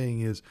you're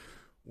saying. Is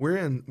we're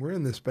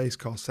in this space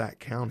called Sac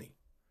County.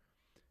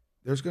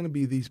 There's going to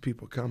be these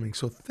people coming.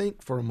 So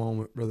think for a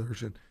moment, Brother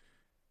Urshan,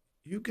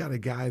 you've got a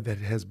guy that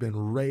has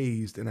been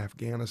raised in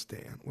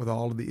Afghanistan with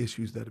all of the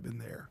issues that have been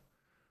there,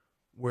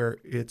 where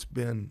it's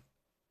been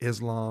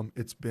Islam,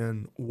 it's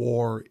been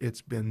war,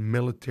 it's been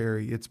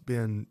military, it's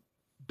been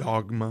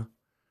dogma.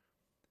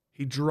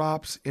 He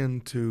drops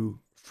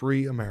into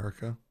free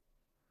America,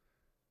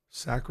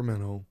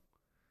 Sacramento.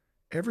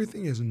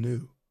 Everything is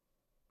new.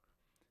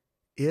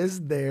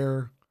 Is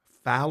there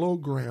fallow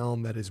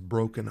ground that is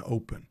broken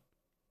open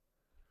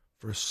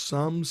for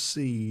some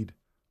seed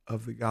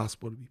of the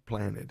gospel to be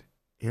planted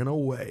in a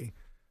way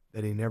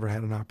that he never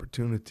had an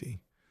opportunity?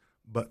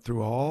 But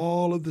through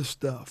all of the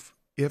stuff,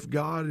 if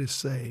God is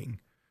saying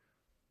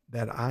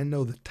that I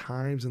know the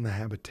times and the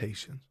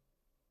habitations,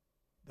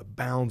 the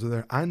bounds are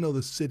there, I know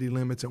the city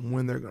limits and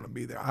when they're going to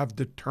be there, I've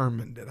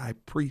determined it, I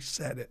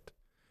preset it,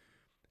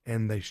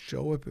 and they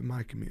show up in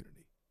my community.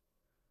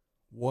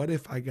 What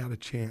if I got a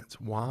chance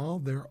while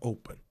they're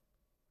open?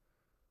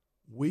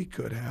 We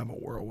could have a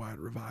worldwide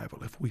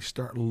revival if we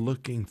start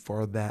looking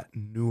for that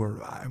new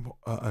arrival,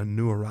 a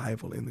new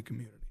arrival in the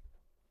community.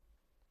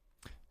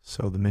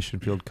 So the mission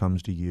field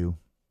comes to you.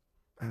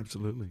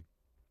 Absolutely.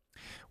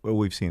 Well,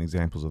 we've seen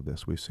examples of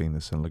this. We've seen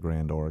this in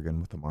LeGrand, Oregon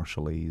with the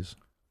Marshallese.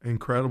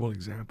 Incredible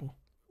example.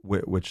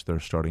 Which they're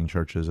starting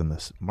churches in the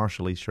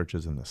Marshallese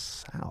churches in the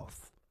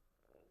South.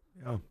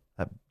 Yeah.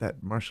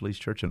 That Marshallese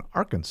church in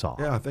Arkansas.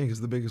 Yeah, I think it's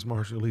the biggest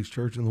Marshallese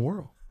church in the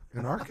world,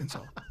 in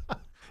Arkansas.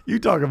 You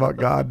talk about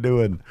God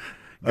doing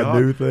a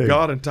new thing.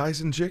 God and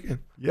Tyson chicken.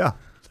 Yeah.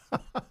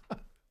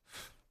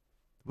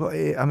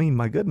 Well, I mean,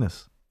 my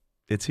goodness,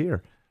 it's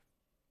here.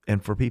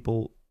 And for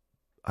people,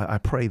 I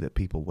pray that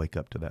people wake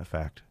up to that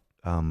fact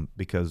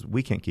because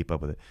we can't keep up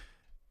with it.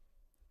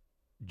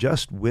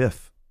 Just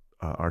with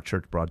our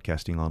church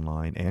broadcasting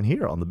online and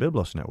here on the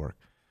Biblos Network,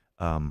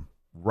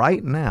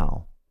 right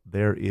now,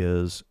 there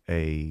is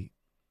a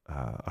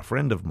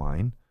friend of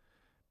mine.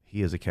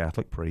 He is a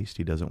Catholic priest.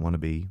 He doesn't want to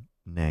be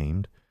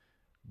named,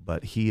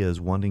 but he is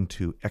wanting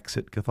to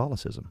exit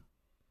Catholicism.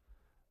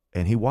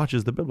 And he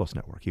watches the Biblos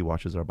Network. He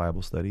watches our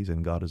Bible studies,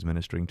 and God is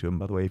ministering to him.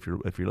 By the way,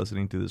 if you're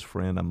listening to this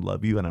friend, I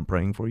love you and I'm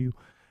praying for you,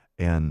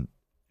 and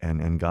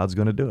God's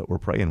going to do it. We're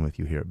praying with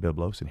you here at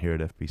Biblos and here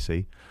at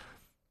FBC.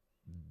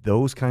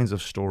 Those kinds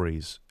of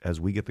stories,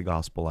 as we get the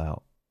gospel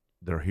out,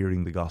 they're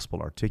hearing the gospel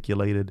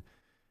articulated.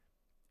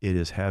 It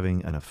is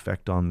having an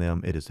effect on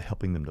them. It is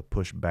helping them to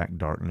push back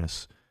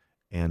darkness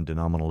and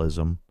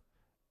denominalism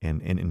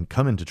and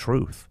come into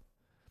truth.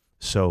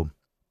 So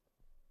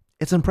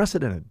it's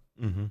unprecedented.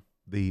 Mm-hmm.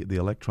 The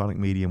electronic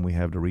medium we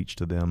have to reach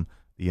to them,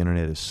 the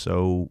internet is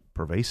so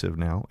pervasive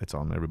now. It's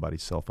on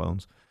everybody's cell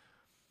phones.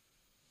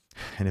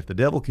 And if the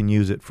devil can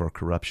use it for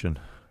corruption,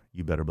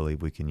 you better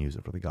believe we can use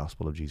it for the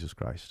gospel of Jesus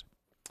Christ.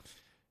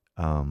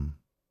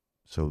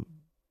 So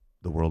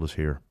the world is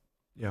here.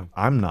 Yeah.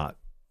 I'm not,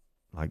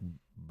 like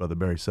Brother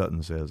Barry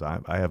Sutton says, I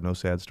have no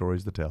sad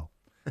stories to tell.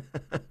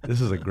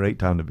 This is a great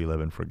time to be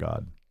living for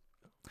God.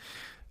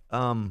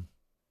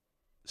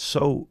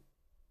 So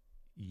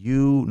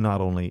you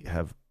not only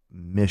have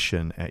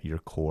mission at your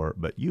core,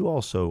 but you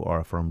also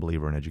are a firm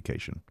believer in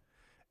education.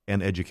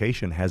 And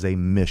education has a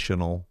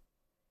missional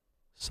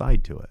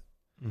side to it.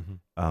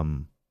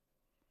 Mm-hmm.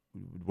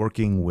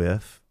 Working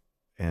with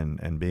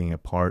and being a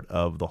part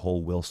of the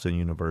whole Wilson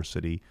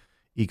University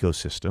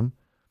ecosystem,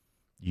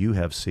 you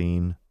have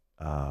seen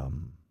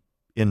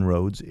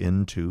inroads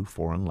into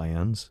foreign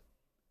lands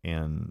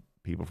and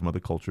people from other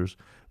cultures.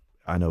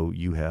 I know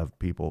you have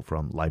people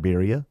from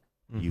Liberia.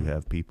 Mm-hmm. You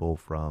have people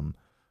from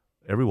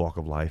every walk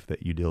of life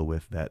that you deal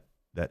with, that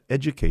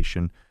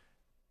education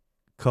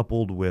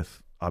coupled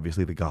with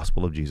obviously the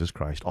gospel of Jesus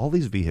Christ, all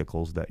these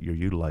vehicles that you're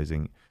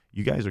utilizing,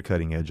 you guys are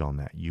cutting edge on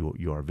that.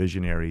 You are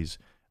visionaries.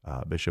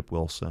 Bishop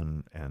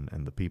Wilson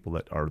and the people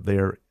that are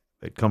there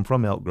that come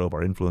from Elk Grove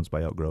are influenced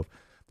by Elk Grove.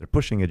 They're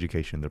pushing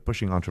education. They're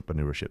pushing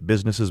entrepreneurship.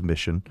 Business is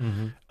mission.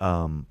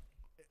 Mm-hmm.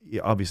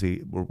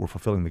 Obviously, we're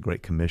fulfilling the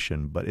Great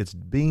Commission, but it's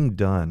being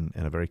done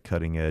in a very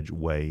cutting-edge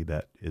way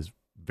that is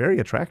very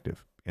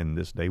attractive in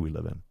this day we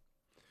live in.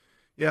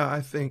 Yeah,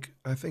 I think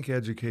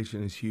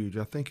education is huge.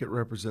 I think it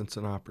represents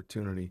an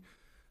opportunity.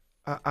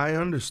 I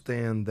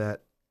understand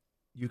that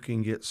you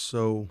can get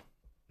so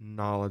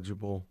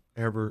knowledgeable,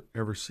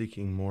 ever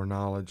seeking more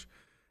knowledge,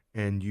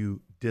 and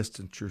you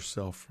distance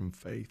yourself from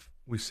faith.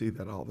 We see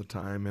that all the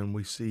time, and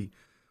we see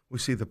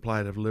the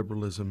plight of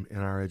liberalism in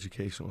our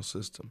educational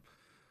system.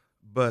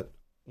 But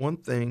one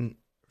thing,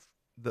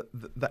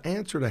 the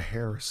answer to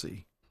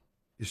heresy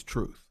is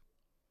truth.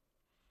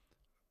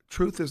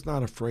 Truth is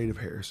not afraid of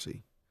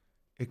heresy.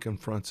 It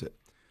confronts it.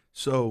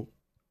 So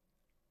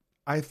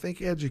I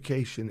think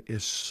education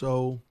is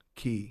so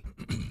key,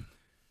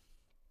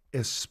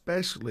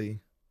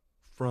 especially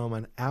from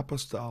an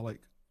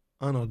apostolic,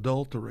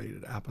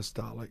 unadulterated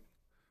apostolic,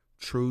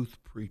 truth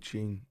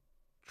preaching,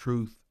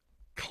 truth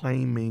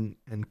claiming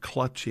and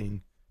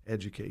clutching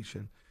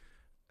education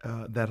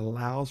that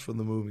allows for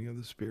the moving of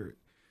the Spirit.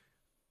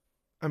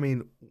 I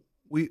mean,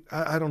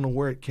 I don't know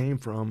where it came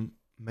from.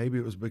 Maybe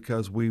it was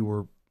because we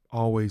were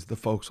always the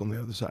folks on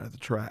the other side of the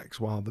tracks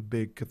while the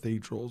big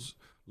cathedrals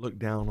look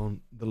down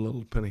on the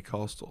little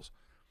Pentecostals.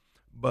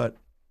 But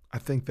I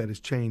think that is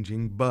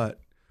changing. But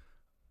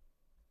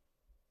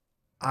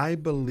I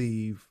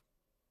believe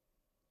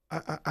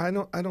I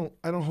don't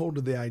hold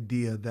to the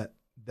idea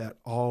that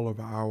all of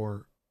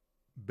our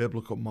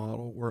biblical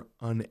model were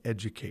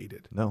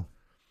uneducated. No.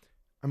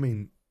 I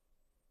mean,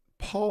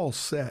 Paul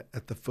sat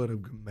at the foot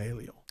of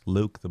Gamaliel.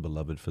 Luke, the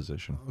beloved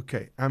physician.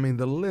 Okay. I mean,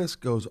 the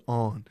list goes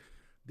on.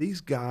 These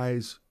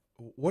guys,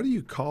 what do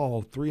you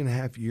call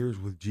 3.5 years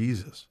with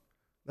Jesus?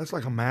 That's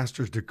like a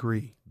master's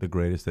degree. The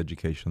greatest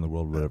education the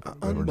world would ever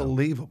know.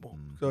 Unbelievable.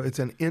 So it's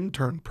an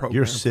intern program.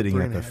 You're sitting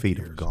at the feet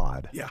years. of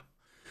God. Yeah.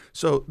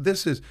 So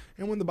this is,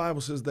 and when the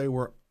Bible says they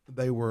were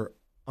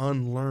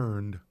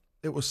unlearned,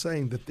 it was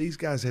saying that these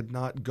guys had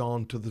not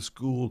gone to the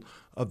school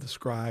of the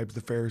scribes,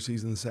 the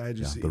Pharisees, and the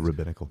Sadducees. Yeah, the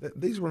rabbinical.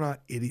 These were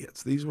not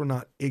idiots. These were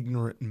not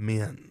ignorant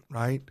men,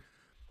 right?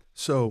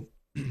 So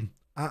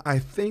I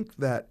think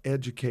that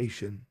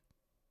education,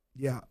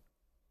 yeah,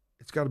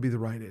 it's got to be the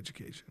right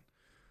education.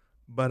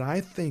 But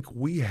I think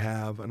we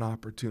have an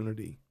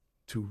opportunity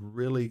to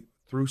really,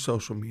 through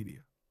social media,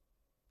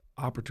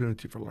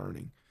 opportunity for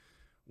learning.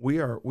 We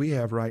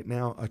have right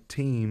now a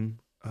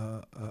team,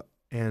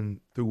 and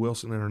through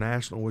Wilson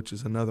International, which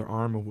is another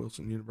arm of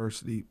Wilson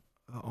University,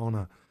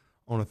 on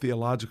a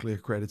theologically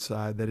accredited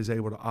side that is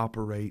able to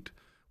operate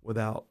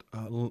without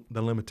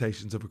the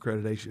limitations of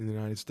accreditation in the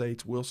United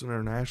States. Wilson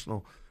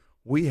International,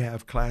 we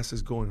have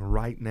classes going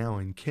right now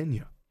in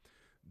Kenya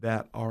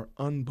that are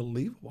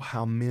unbelievable,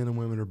 how men and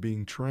women are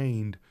being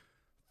trained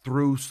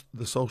through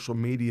the social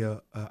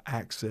media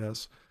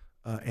access,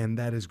 and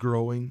that is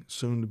growing,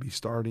 soon to be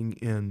starting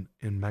in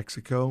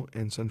Mexico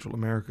and Central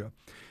America.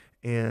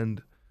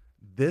 And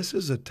this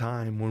is a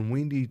time when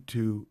we need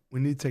to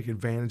take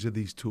advantage of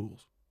these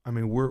tools. I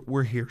mean,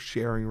 we're here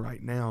sharing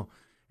right now,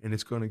 and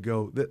it's going to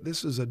go.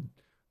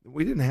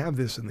 We didn't have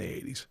this in the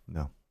 80s.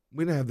 No.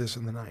 We didn't have this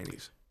in the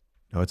 90s.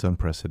 No, it's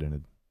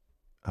unprecedented.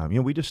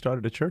 We just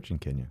started a church in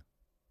Kenya.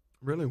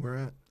 Really, where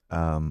at?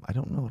 I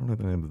don't know. I don't know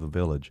the name of the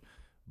village,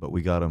 but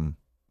we got them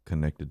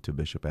connected to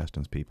Bishop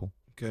Aston's people.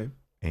 Okay.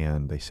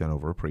 And they sent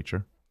over a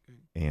preacher.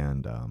 Okay.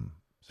 And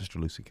Sister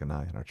Lucy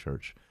Kanai in our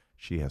church,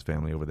 she has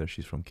family over there.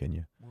 She's from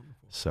Kenya.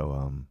 Wonderful.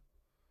 So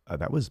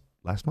that was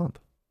last month.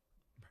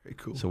 Very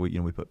cool. So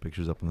we put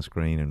pictures up on the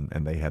screen,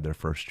 and they had their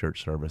first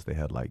church service. They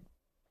had like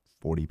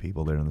 40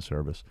 people there in the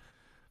service.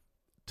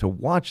 To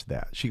watch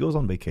that, she goes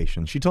on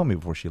vacation. She told me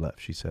before she left,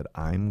 she said,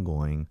 I'm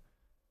going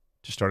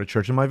to start a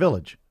church in my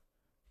village.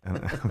 And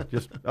I'm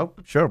just, oh,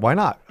 sure, why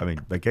not? I mean,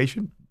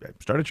 vacation,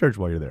 start a church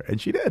while you're there. And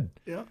she did.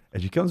 Yeah.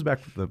 And she comes back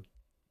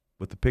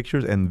with the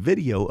pictures and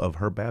video of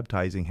her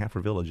baptizing half her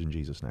village in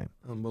Jesus' name.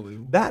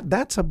 Unbelievable.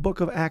 That's a Book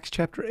of Acts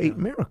chapter 8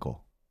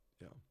 miracle.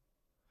 Yeah.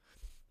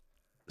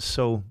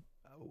 So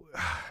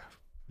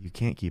you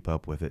can't keep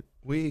up with it.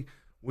 We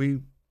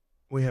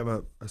have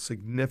a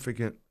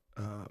significant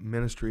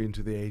ministry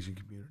into the Asian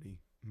community,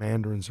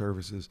 Mandarin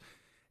services,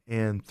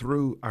 and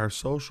through our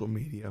social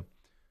media,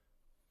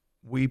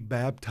 I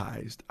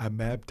baptized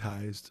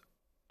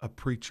a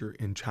preacher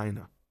in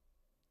China.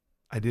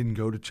 I didn't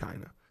go to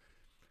China,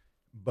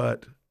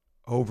 but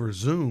over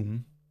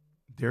Zoom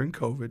during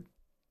COVID,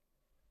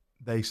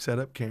 they set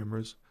up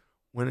cameras,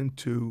 went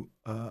into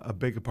a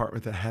big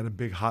apartment that had a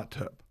big hot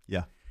tub.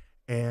 Yeah.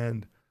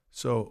 And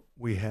so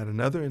we had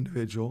another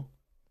individual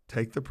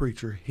take the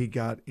preacher. He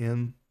got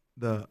in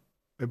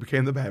it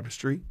became the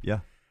baptistry. Yeah.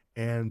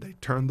 And they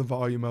turned the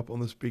volume up on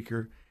the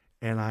speaker,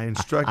 and I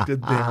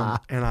instructed them,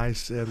 and I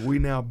said, we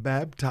now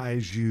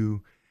baptize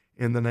you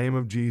in the name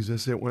of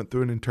Jesus. It went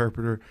through an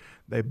interpreter.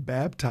 They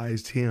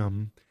baptized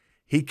him.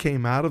 He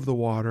came out of the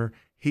water.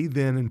 He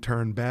then, in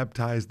turn,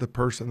 baptized the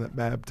person that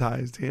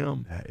baptized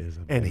him. That is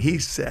amazing. And he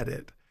said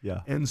it.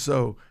 Yeah. And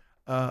so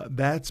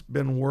that's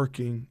been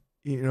working.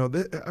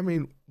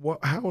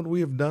 How would we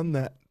have done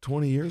that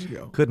 20 years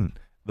ago? Couldn't.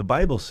 The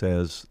Bible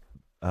says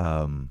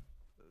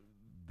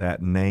that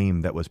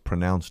name that was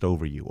pronounced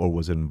over you or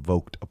was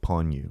invoked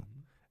upon you,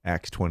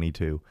 Acts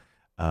 22,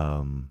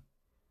 in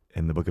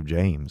the book of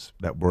James,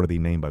 that worthy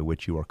name by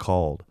which you are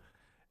called,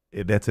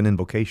 that's an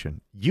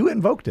invocation. You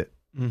invoked it.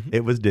 Mm-hmm.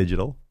 It was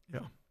digital.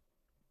 Yeah.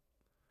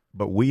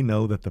 But we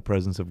know that the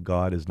presence of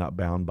God is not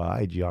bound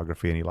by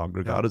geography any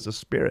longer. God is a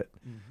spirit.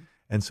 Mm-hmm.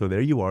 And so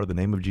there you are. The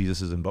name of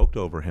Jesus is invoked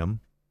over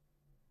him.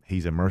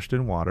 He's immersed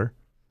in water.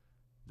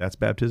 That's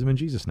baptism in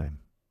Jesus' name.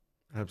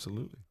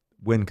 Absolutely.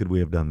 When could we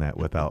have done that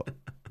without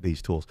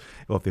these tools?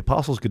 Well, if the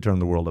apostles could turn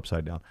the world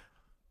upside down,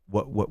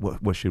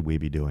 what should we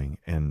be doing?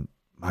 And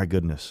my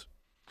goodness.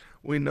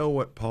 We know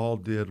what Paul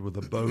did with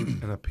a boat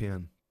and a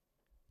pen.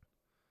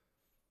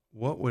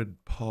 What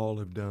would Paul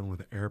have done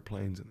with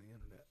airplanes and the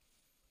internet?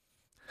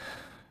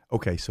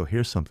 Okay, so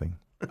here's something.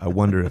 I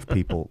wonder if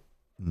people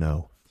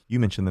know. You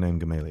mentioned the name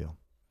Gamaliel.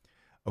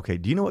 Okay,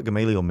 do you know what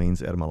Gamaliel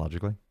means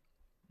etymologically?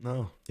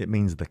 No. It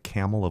means the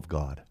camel of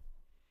God.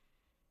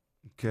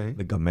 Okay.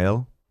 The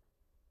Gamel,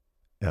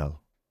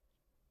 El,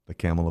 the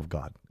camel of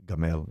God.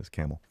 Gamel is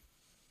camel.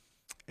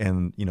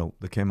 And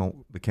the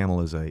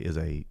camel is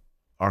a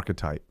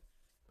archetype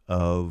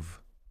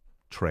of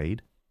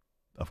trade,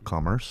 of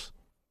commerce.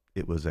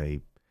 It was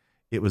the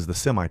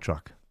semi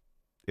truck.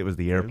 It was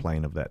the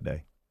airplane of that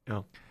day.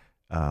 Yeah.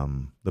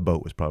 The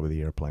boat was probably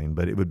the airplane,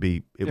 but it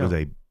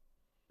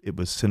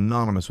was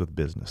synonymous with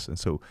business. And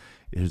so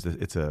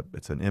it's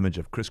an image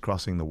of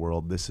crisscrossing the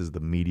world. This is the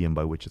medium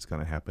by which it's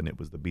going to happen. It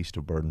was the beast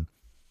of burden.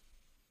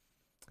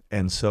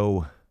 And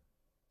so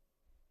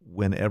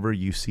whenever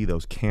you see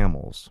those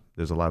camels,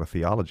 there's a lot of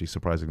theology,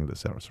 surprisingly, that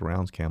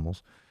surrounds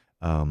camels.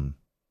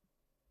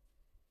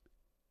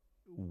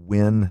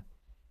 When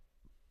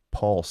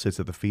Paul sits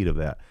at the feet of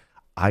that,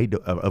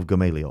 of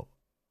Gamaliel,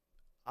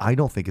 I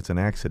don't think it's an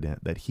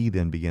accident that he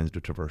then begins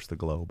to traverse the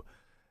globe.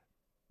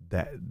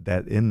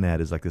 That in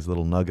that is like this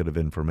little nugget of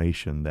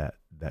information that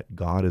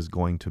God is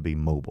going to be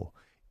mobile.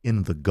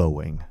 In the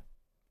going,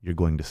 you're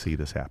going to see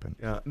this happen.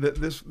 Yeah,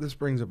 this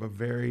brings up a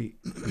very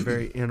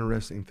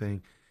interesting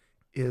thing,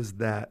 is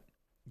that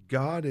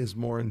God is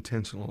more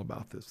intentional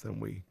about this than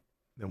we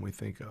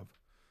think of.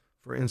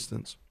 For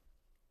instance,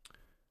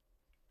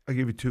 I'll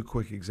give you two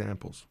quick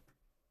examples.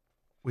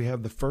 We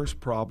have the first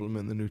problem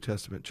in the New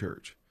Testament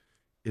church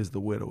is the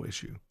widow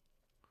issue.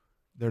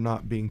 They're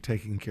not being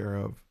taken care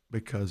of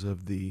because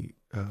of the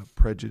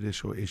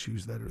prejudicial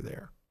issues that are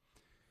there.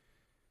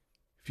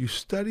 If you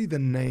study the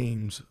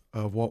names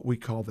of what we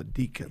call the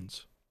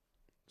deacons,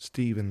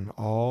 Stephen and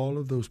all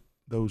of those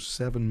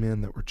 7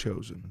 men that were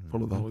chosen,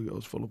 full of the Holy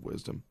Ghost, full of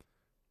wisdom,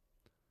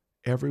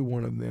 every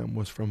one of them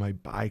was from a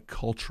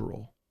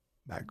bicultural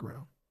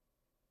background.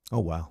 Oh,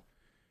 wow.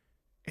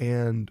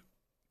 And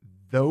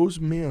those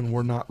men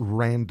were not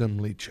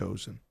randomly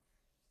chosen.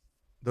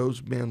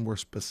 Those men were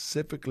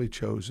specifically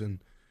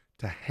chosen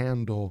to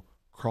handle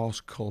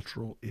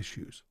cross-cultural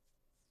issues.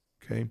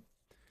 Okay?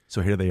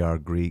 So here they are,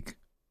 Greek,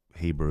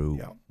 Hebrew,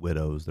 Yeah.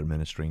 widows, they're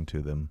ministering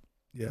to them.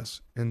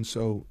 Yes. And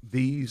so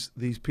these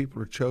people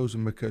are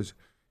chosen because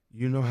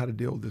you know how to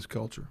deal with this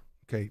culture.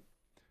 Okay?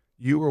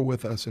 You were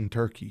with us in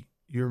Turkey.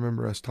 You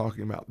remember us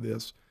talking about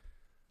this,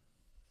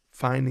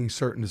 finding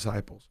certain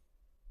disciples.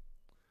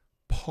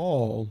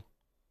 Paul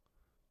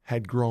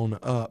had grown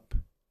up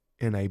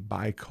in a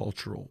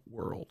bicultural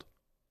world.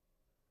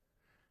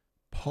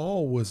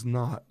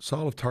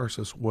 Saul of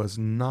Tarsus was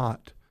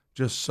not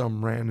just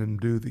some random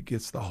dude that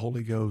gets the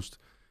Holy Ghost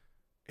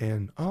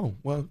and, oh,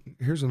 well,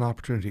 here's an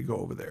opportunity to go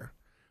over there.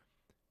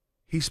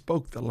 He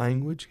spoke the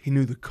language. He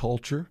knew the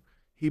culture.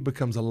 He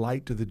becomes a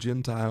light to the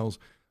Gentiles.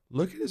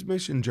 Look at his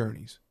mission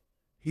journeys.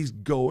 He's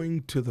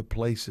going to the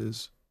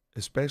places,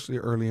 especially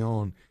early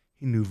on,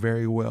 he knew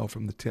very well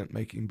from the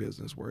tent-making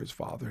business where his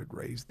father had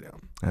raised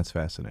them. That's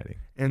fascinating.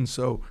 And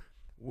so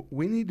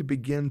we need to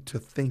begin to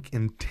think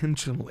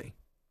intentionally.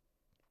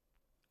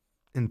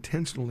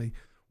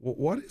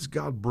 What is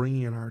God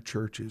bringing in our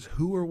churches?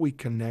 Who are we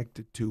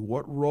connected to?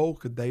 What role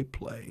could they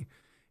play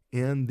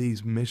in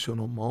these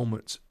missional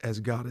moments as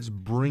God is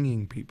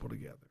bringing people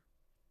together?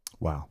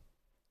 Wow.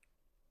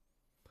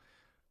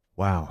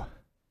 Wow.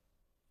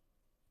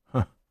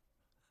 Huh.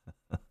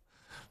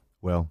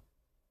 Well,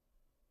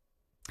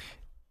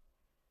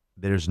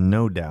 there's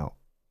no doubt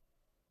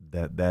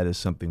that is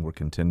something we're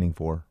contending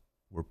for,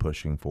 we're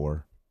pushing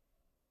for.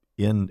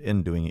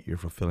 In doing it, you're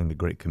fulfilling the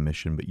Great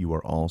Commission, but you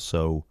are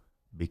also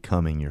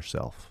becoming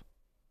yourself.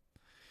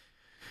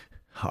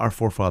 Our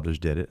forefathers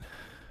did it.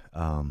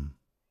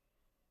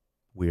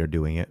 We are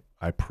doing it.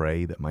 I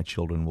pray that my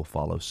children will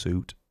follow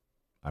suit.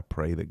 I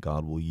pray that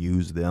God will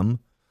use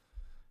them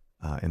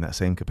in that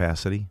same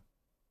capacity.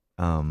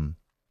 But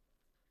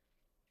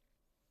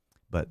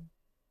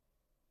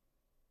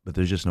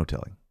there's just no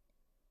telling.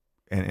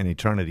 And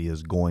eternity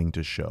is going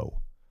to show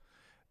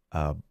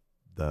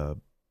the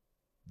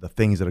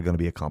things that are going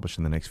to be accomplished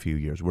in the next few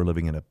years. We're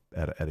living in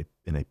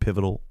a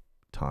pivotal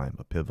time,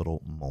 a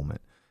pivotal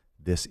moment.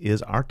 This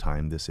is our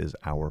time. This is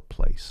our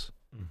place.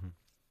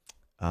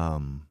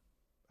 Mm-hmm.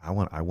 I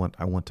want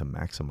to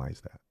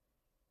maximize that.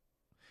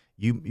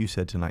 You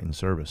said tonight in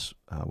service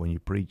when you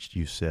preached,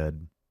 you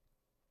said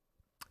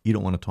you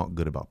don't want to talk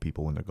good about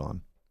people when they're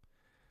gone.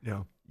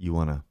 Yeah. You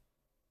want to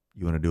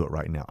do it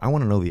right now. I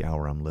want to know the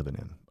hour I'm living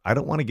in. I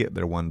don't want to get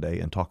there one day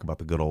and talk about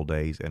the good old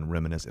days and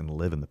reminisce and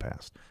live in the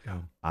past.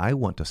 Yeah. I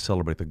want to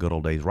celebrate the good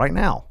old days right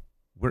now.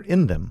 We're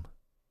in them.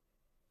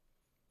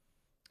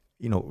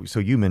 So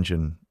you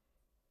mentioned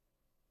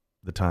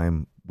the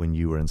time when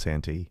you were in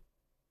Santee.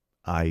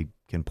 I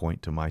can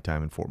point to my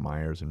time in Fort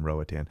Myers and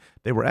Roatan.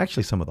 They were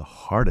actually some of the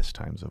hardest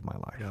times of my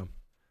life. Yeah.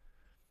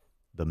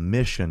 The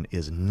mission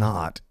is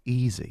not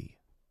easy.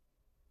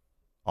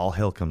 All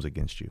hell comes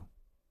against you.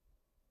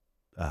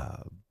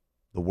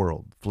 The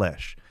world,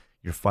 flesh.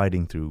 You're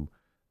fighting through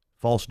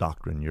false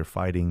doctrine. You're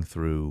fighting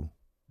through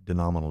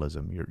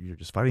denominalism. You're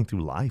just fighting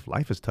through life.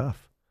 Life is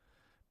tough.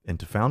 And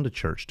to found a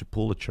church, to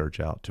pull a church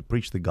out, to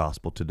preach the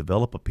gospel, to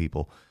develop a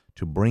people,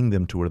 to bring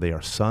them to where they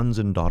are sons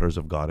and daughters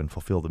of God and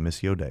fulfill the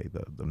Missio Dei,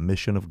 the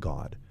mission of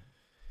God,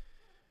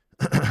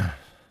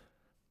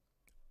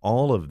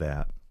 All of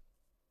that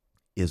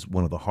is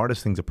one of the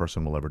hardest things a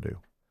person will ever do.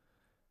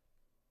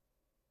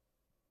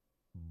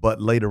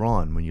 But later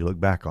on, when you look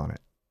back on it,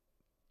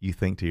 you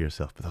think to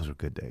yourself, but those were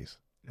good days.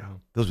 Yeah.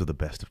 Those are the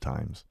best of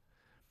times.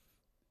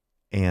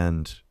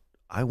 And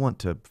I want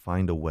to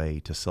find a way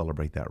to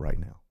celebrate that right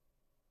now.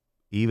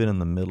 Even in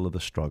the middle of the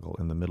struggle,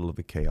 in the middle of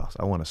the chaos,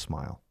 I want to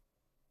smile.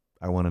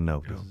 I want to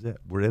know, this is it.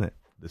 We're in it.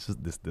 This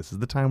is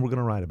the time we're going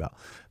to write about.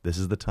 This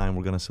is the time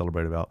we're going to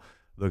celebrate about.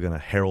 They're going to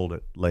herald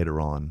it later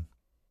on.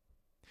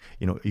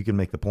 You know, you can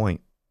make the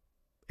point,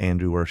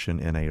 Andrew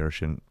Urshan, N.A.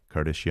 Urshan,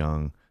 Curtis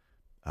Young,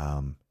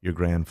 your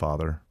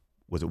grandfather,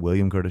 was it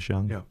William Curtis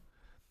Young? Yeah.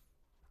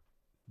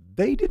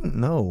 They didn't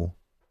know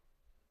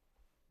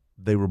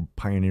they were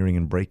pioneering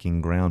and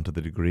breaking ground to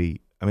the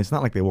degree. I mean, it's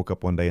not like they woke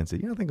up one day and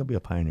said, I think I'll be a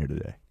pioneer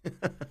today.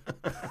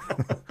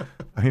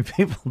 I mean,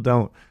 people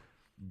don't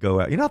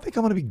go out, I think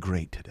I'm going to be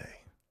great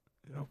today.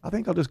 Yeah. I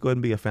think I'll just go ahead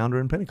and be a founder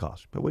in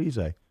Pentecost. But what do you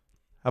say?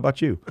 How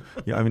about you?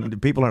 I mean,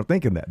 people aren't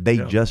thinking that. They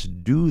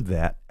just do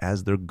that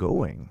as they're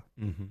going.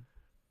 Mm-hmm.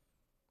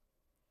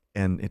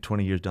 And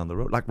 20 years down the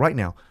road, like right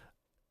now,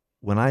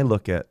 when I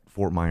look at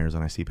Fort Myers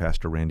and I see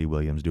Pastor Randy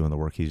Williams doing the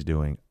work he's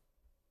doing,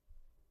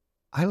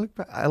 I look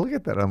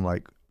at that and I'm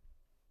like,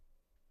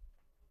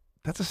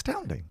 that's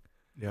astounding.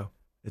 Yeah.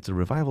 It's a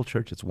revival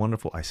church. It's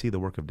wonderful. I see the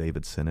work of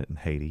David Sennett in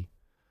Haiti.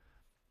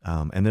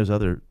 And there's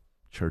other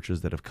churches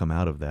that have come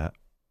out of that.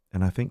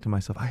 And I think to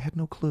myself, I had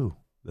no clue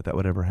that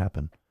would ever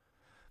happen.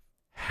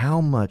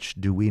 How much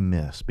do we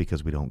miss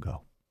because we don't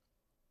go?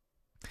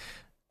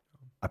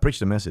 I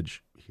preached a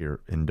message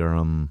here in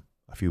Durham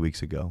a few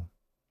weeks ago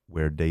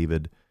where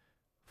David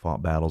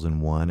fought battles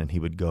and won, and he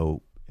would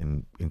go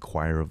and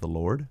inquire of the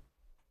Lord.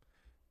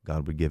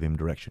 God would give him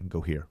direction.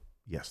 Go here.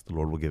 Yes, the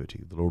Lord will give it to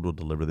you. The Lord will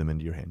deliver them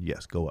into your hand.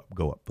 Yes, go up,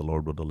 go up. The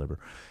Lord will deliver.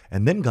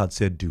 And then God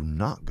said, do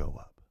not go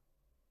up,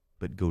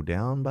 but go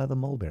down by the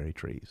mulberry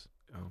trees.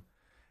 Oh.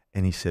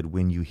 And he said,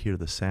 when you hear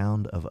the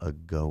sound of a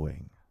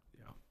going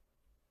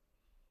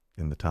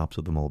in the tops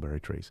of the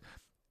mulberry trees.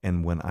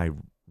 And when I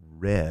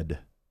read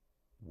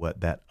what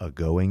that a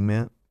going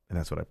meant, and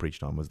that's what I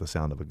preached on, was the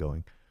sound of a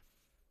going,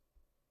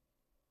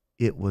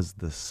 it was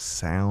the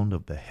sound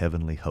of the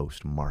heavenly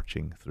host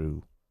marching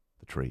through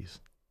the trees.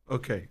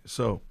 Okay,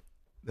 so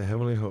the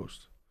heavenly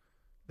host,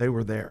 they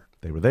were there.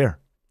 They were there.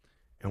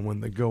 And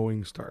when the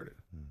going started.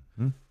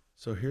 Mm-hmm.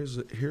 So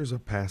here's a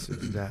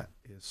passage that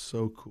is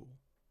so cool.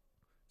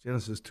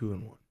 Genesis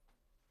 2:1.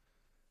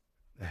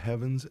 The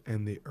heavens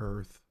and the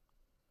earth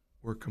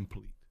were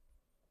complete,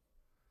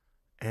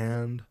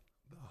 and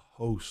the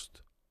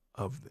host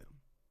of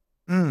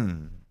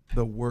them.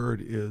 The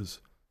word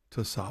is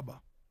Tasaba,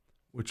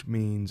 which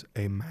means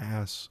a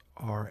mass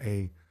or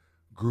a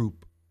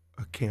group,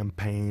 a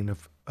campaign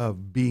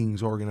of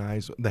beings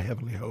organized, the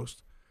heavenly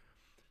host.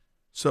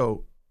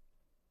 So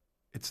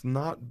it's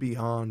not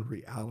beyond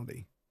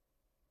reality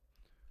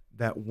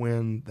that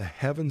when the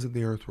heavens and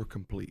the earth were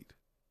complete,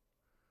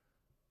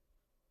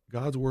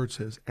 God's word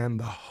says, and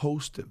the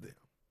host of them.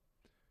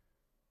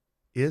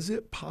 Is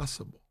it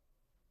possible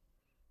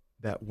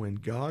that when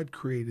God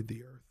created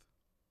the earth,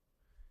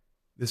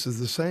 this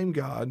is the same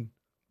God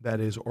that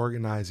is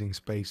organizing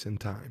space and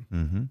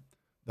time,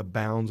 the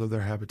bounds of their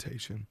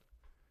habitation,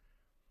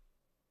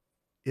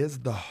 is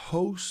the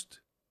host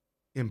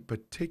in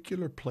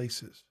particular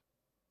places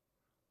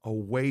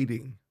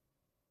awaiting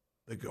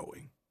the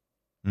going?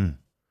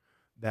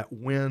 That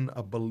when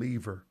a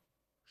believer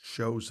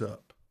shows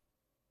up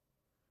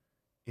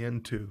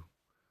into,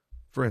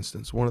 for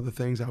instance, one of the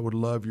things I would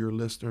love your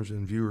listeners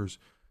and viewers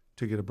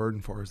to get a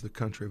burden for is the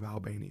country of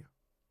Albania.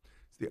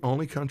 It's the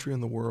only country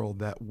in the world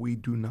that we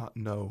do not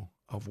know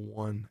of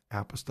one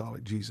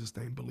apostolic Jesus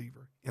name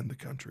believer in the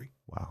country.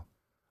 Wow.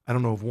 I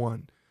don't know of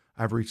one.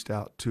 I've reached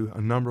out to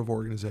a number of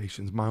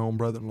organizations. My own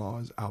brother-in-law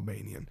is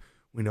Albanian.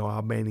 We know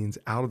Albanians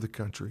out of the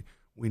country.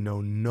 We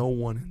know no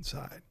one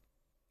inside.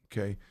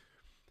 Okay.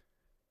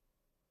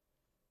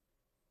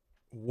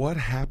 What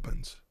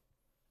happens?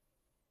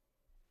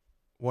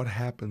 What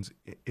happens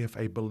if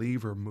a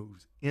believer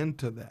moves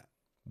into that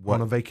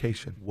on a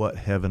vacation? What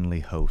heavenly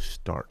host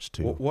starts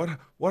to?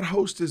 What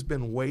host has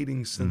been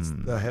waiting since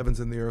the heavens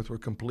and the earth were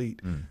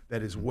complete,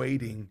 that is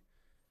waiting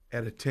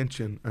at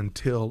attention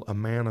until a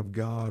man of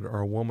God or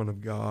a woman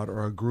of God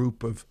or a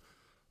group of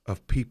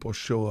people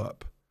show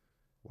up?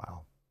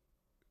 Wow.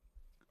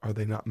 Are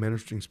they not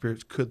ministering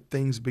spirits? Could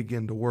things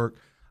begin to work?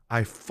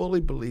 I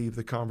fully believe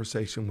the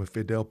conversation with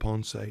Fidel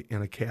Ponce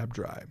in a cab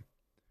drive.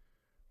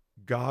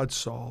 God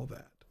saw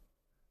that.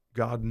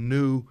 God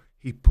knew.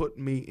 He put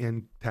me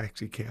in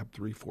taxi cab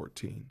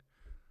 314,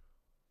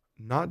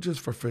 not just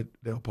for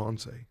Fidel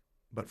Ponce,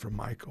 but for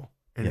Michael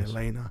and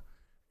Elena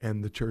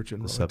and the church in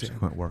the Roatan.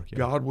 Subsequent work. Yeah.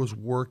 God was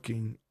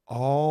working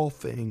all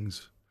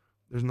things.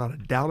 There's not a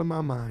doubt in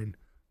my mind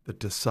that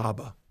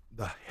Tasaba,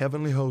 the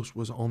heavenly host,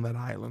 was on that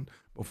island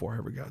before I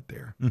ever got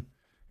there.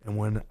 And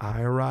when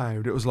I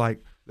arrived, it was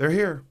like, they're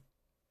here.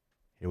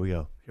 Here we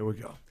go. Here we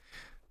go.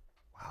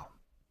 Wow.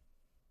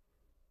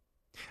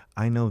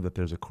 I know that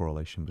there's a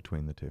correlation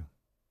between the two.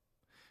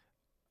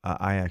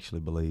 I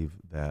actually believe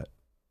that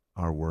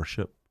our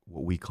worship,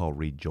 what we call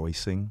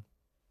rejoicing,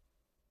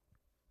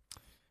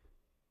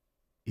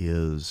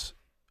 is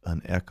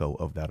an echo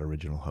of that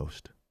original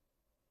host.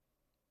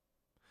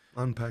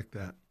 Unpack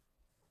that.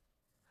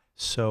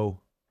 So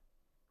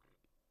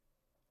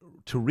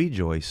to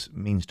rejoice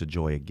means to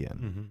joy again.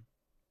 Mm-hmm.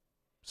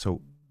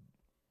 So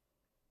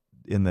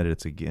in that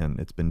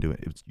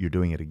you're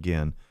doing it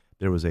again,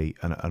 there was an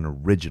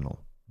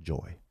original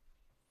joy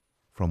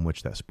from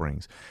which that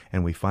springs.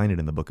 And we find it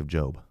in the book of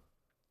Job.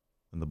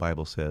 And the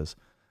Bible says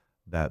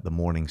that the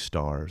morning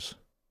stars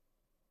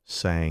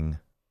sang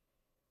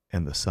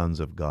and the sons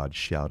of God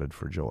shouted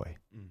for joy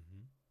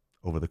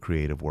over the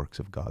creative works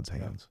of God's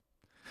hands.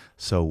 Yeah.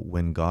 So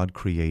when God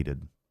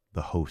created,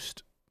 the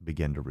host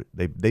began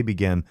they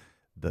began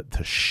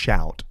to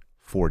shout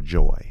for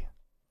joy.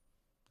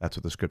 That's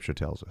what the scripture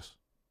tells us.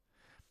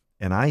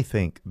 And I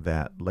think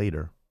that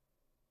later,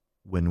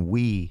 when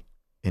we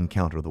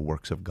encounter the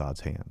works of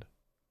God's hand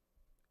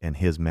and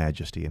his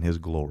majesty and his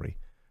glory,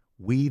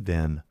 we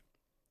then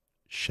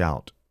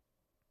shout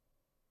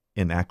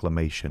in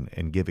acclamation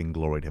and giving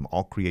glory to him.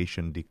 All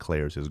creation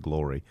declares his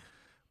glory,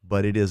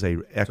 but it is a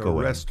echoing,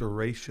 it's a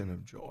restoration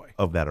of joy,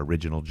 of that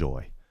original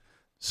joy.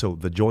 So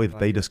the joy that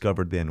they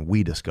discovered then,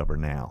 we discover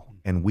now,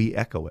 and we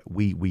echo it.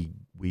 We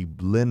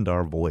lend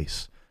our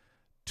voice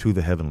to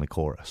the heavenly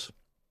chorus,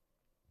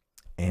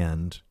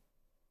 and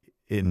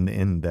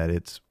in that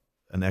it's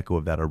an echo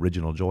of that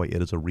original joy.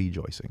 It is a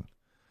rejoicing.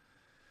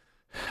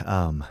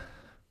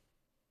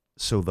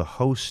 So the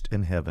host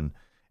in heaven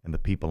and the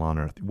people on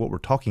earth, what we're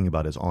talking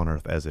about is on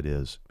earth as it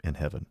is in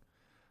heaven.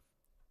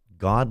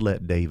 God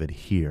let David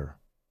hear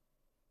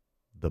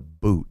the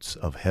boots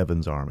of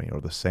heaven's army,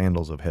 or the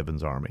sandals of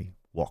heaven's army,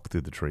 walk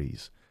through the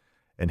trees.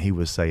 And he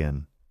was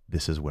saying,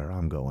 this is where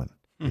I'm going.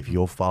 If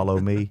you'll follow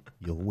me,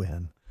 you'll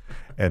win.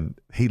 And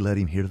he let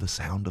him hear the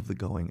sound of the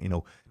going. You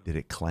know, did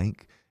it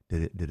clank?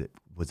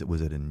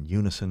 Was it in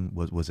unison?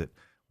 Was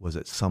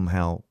it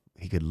somehow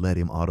he could let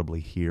him audibly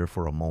hear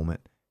for a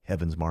moment,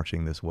 heaven's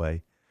marching this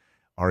way?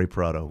 Ari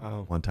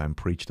Prado one time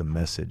preached a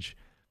message,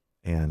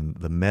 and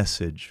the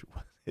message,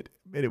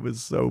 it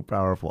was so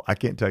powerful. I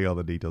can't tell you all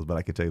the details, but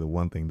I can tell you the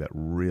one thing that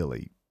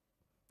really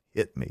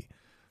hit me.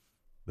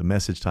 The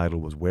message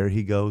title was "Where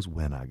He Goes,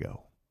 When I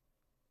Go."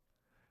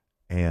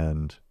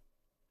 And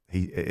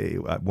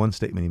one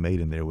statement he made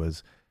in there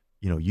was,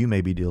 you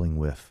may be dealing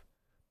with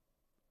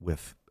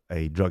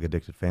a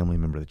drug-addicted family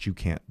member that you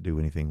can't do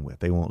anything with.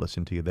 They won't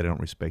listen to you. They don't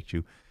respect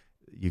you.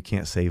 You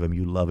can't save them.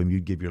 You love them.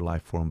 You'd give your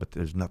life for them, but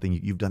there's nothing.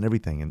 You've done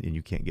everything, and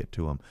you can't get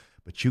to them.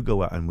 But you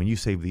go out, and when you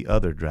save the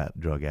other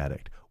drug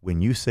addict,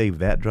 when you save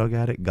that drug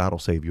addict, God will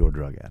save your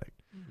drug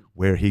addict. Mm-hmm.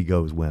 Where he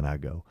goes, when I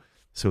go.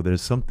 So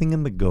there's something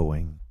in the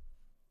going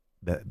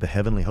that the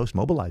heavenly host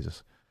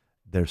mobilizes.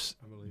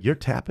 You're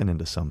tapping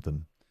into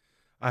something.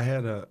 I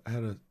had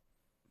a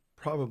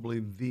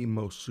probably the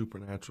most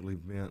supernatural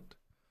event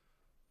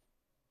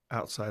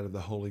outside of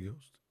the Holy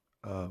Ghost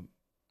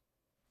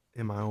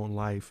in my own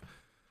life.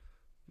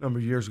 A number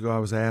of years ago, I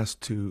was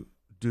asked to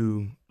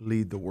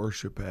lead the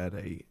worship at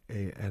a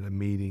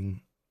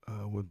meeting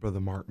with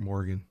Brother Mark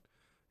Morgan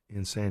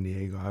in San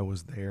Diego. I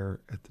was there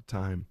at the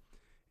time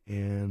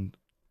and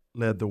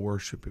led the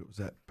worship. It was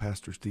at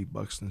Pastor Steve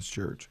Buxton's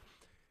church.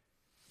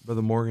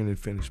 Brother Morgan had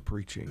finished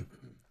preaching,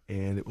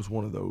 and it was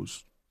one of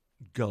those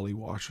gully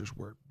washers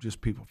where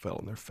just people fell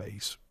on their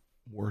face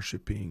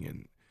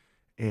worshiping,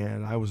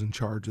 and I was in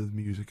charge of the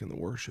music and the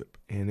worship,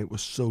 and it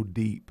was so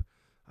deep.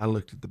 I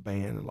looked at the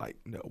band and like,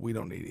 no, we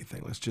don't need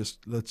anything. Let's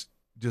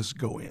just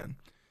go in.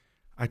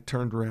 I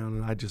turned around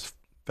and I just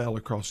fell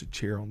across a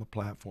chair on the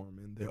platform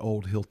in the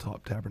old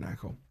Hilltop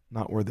Tabernacle,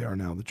 not where they are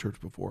now, the church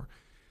before.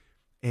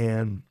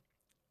 And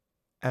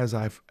as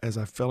I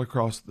fell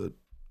across the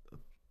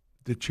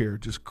chair,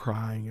 just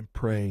crying and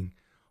praying,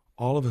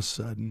 all of a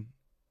sudden,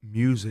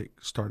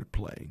 music started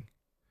playing.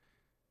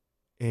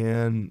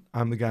 And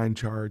I'm the guy in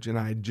charge, and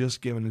I had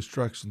just given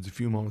instructions a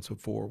few moments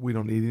before. We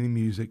don't need any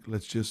music.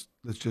 Let's just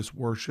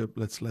worship.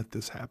 Let's let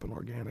this happen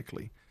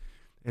organically.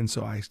 And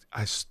so I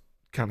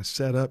kind of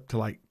set up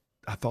to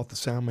I thought the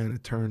sound man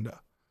had turned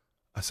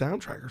a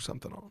soundtrack or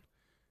something on,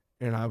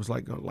 and I was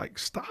going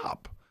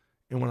stop.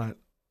 And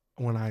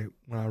when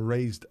I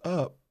raised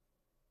up,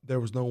 there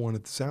was no one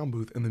at the sound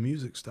booth, and the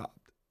music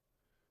stopped.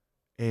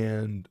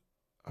 And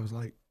I was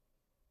like,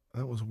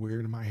 that was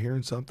weird. Am I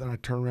hearing something? I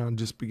turned around and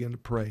just began to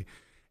pray.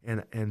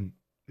 And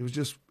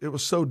it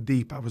was so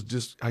deep.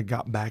 I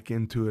got back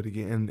into it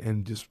again,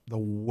 and just the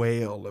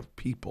wail of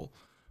people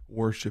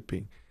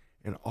worshiping.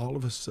 And all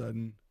of a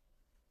sudden,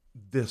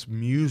 this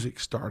music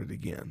started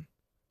again.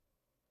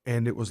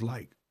 And it was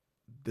like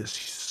this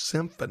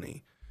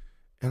symphony.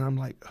 And I'm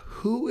like,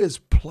 who is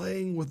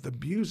playing with the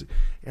music?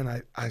 And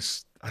I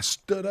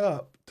stood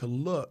up to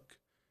look,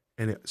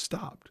 and it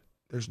stopped.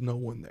 There's no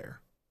one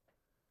there.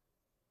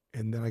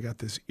 And then I got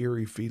this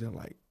eerie feeling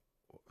like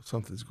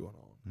something's going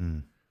on.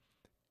 Mm.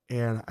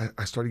 And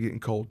I started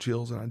getting cold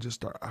chills, and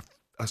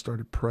I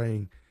started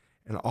praying.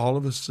 And all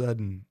of a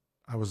sudden,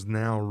 I was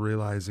now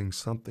realizing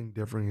something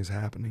different is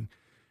happening.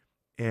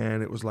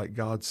 And it was like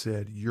God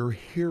said, you're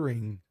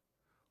hearing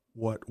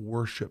what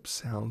worship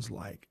sounds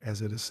like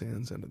as it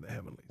ascends into the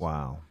heavenlies.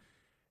 Wow.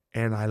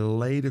 And I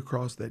laid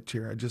across that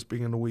chair. I just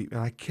began to weep.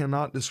 And I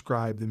cannot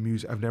describe the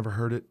music. I've never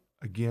heard it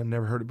again,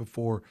 never heard it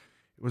before.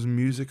 It was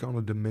music on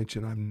a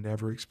dimension I've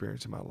never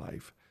experienced in my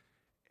life.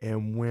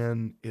 And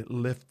when it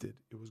lifted,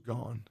 it was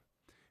gone.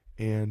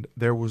 And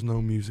there was no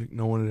music.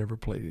 No one had ever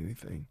played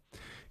anything.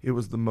 It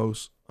was the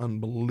most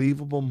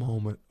unbelievable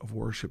moment of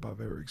worship I've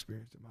ever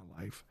experienced in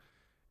my life.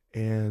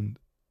 And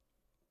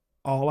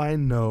all I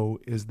know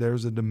is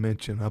there's a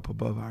dimension up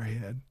above our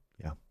head.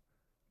 Yeah.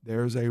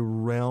 There's a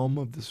realm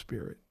of the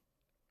Spirit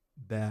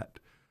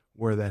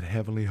where that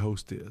heavenly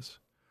host is,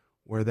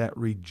 where that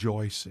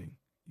rejoicing,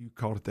 you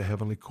called it the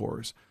heavenly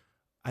chorus.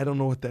 I don't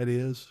know what that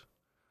is,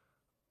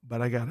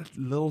 but I got a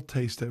little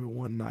taste of it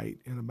one night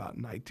in about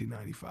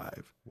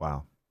 1995.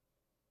 Wow.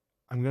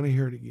 I'm going to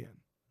hear it again,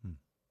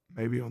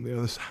 maybe on the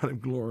other side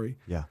of glory.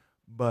 Yeah.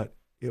 But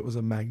it was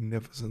a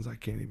magnificence I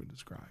can't even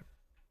describe.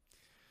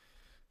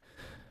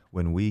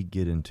 When we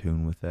get in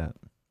tune with that,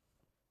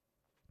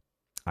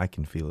 I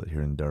can feel it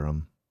here in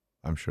Durham.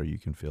 I'm sure you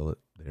can feel it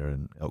there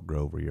in Elk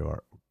Grove where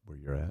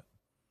you're at.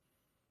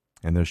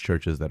 And there's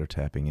churches that are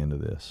tapping into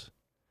this.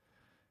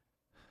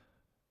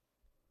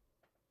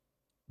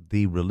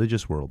 The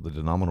religious world, the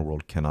denominational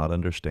world, cannot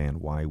understand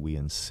why we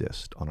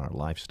insist on our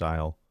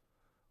lifestyle,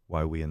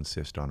 why we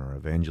insist on our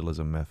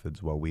evangelism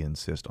methods, why we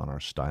insist on our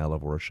style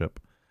of worship.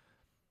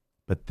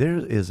 But there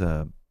is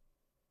an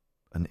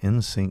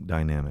in-sync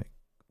dynamic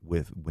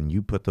with when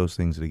you put those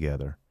things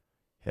together,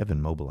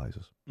 heaven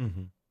mobilizes.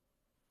 Mm-hmm.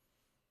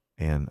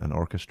 And an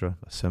orchestra,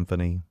 a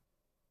symphony,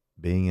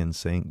 being in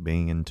sync,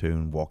 being in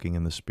tune, walking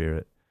in the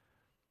Spirit.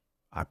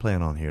 I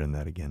plan on hearing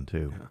that again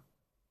too. Yeah.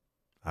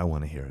 I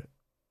want to hear it.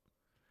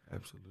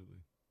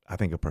 Absolutely. I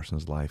think a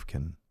person's life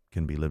can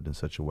be lived in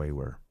such a way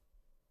where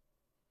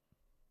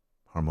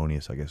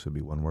harmonious, I guess, would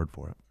be one word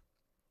for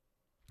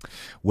it.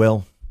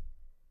 Well,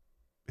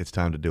 it's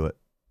time to do it.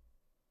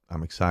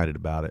 I'm excited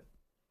about it.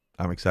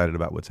 I'm excited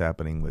about what's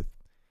happening with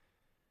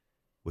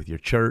your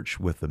church,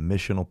 with the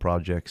missional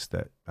projects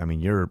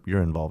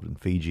you're involved in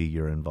Fiji,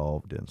 you're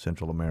involved in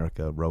Central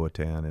America,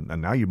 Roatan,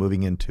 and now you're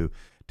moving into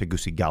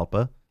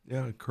Tegucigalpa.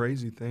 Yeah,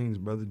 crazy things,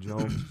 Brother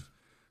Jones.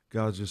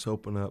 God's just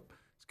opened up.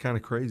 It's kind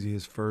of crazy.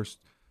 His first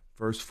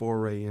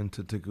foray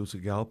into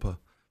Tegucigalpa,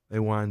 they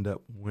wind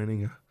up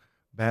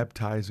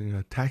baptizing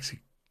a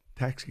taxi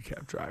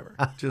cab driver.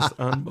 Just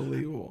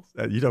unbelievable.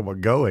 You talking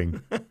about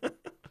going?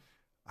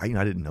 I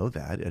didn't know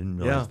that. I didn't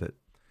realize that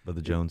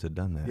Brother Jones had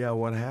done that. Yeah,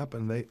 what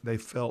happened? They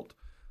felt,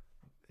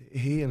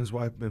 he and his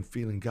wife have been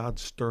feeling God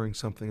stirring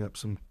something up,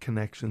 some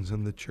connections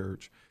in the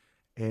church.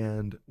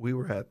 And we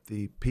were at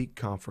the Peak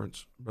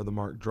Conference. Brother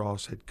Mark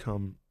Dross had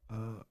come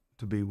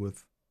to be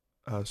with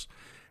us.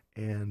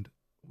 And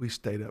we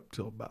stayed up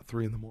till about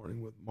 3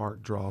 a.m. with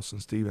Mark Dross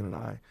and Stephen and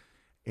I.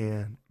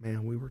 And,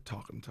 man, we were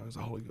talking in tongues.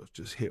 The Holy Ghost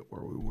just hit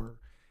where we were.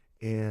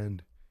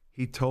 And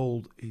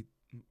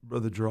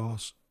Brother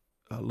Dross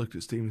looked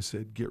at Stephen and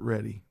said, "Get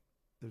ready.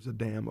 There's a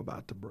dam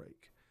about to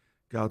break.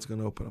 God's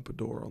going to open up a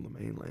door on the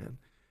mainland."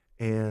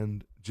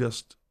 And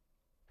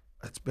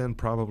it's been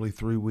probably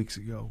 3 weeks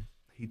ago,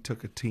 he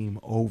took a team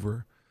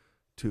over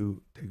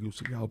to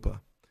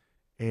Tegucigalpa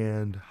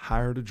and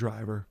hired a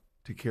driver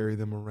to carry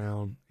them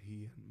around.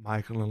 He and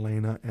Michael and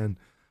Lena and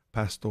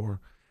Pastor,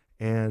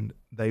 and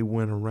they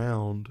went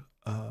around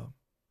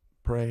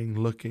praying,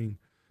 looking,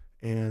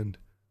 and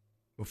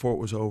before it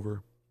was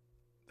over,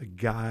 the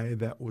guy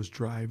that was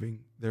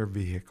driving their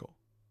vehicle,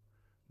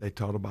 they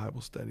taught a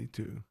Bible study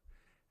to,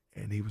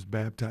 and he was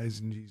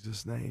baptized in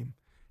Jesus' name,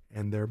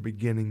 and they're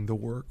beginning the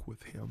work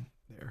with him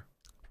there.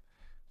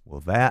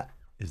 Well, that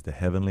is the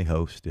heavenly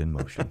host in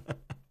motion.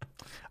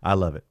 I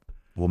love it.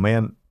 Well,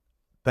 man,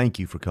 thank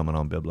you for coming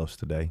on Biblos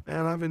today.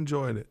 Man, I've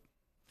enjoyed it.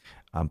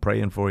 I'm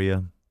praying for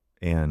you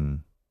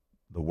and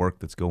the work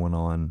that's going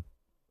on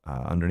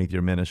underneath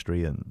your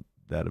ministry and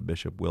that of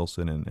Bishop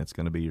Wilson, and it's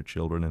going to be your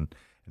children and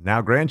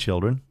now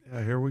grandchildren.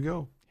 Yeah, here we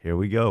go. Here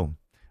we go.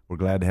 We're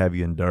glad to have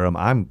you in Durham.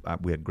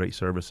 We had great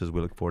services.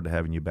 We look forward to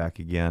having you back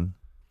again.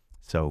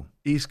 So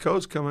East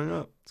Coast coming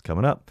up. It's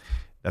coming up.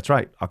 That's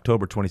right.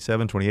 October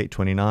 27, 28,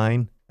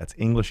 29. That's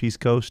English East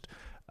Coast.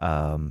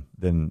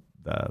 Then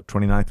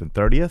 29th and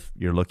 30th,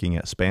 you're looking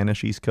at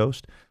Spanish East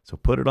Coast. So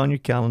put it on your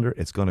calendar.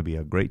 It's going to be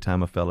a great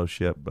time of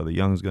fellowship. Brother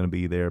Young's going to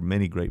be there.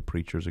 Many great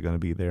preachers are going to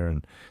be there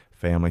and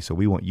family. So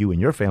we want you and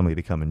your family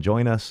to come and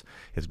join us.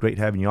 It's great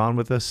having you on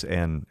with us,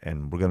 and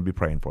we're going to be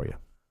praying for you.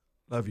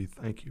 Love you.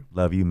 Thank you.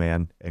 Love you,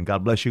 man. And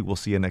God bless you. We'll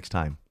see you next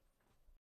time.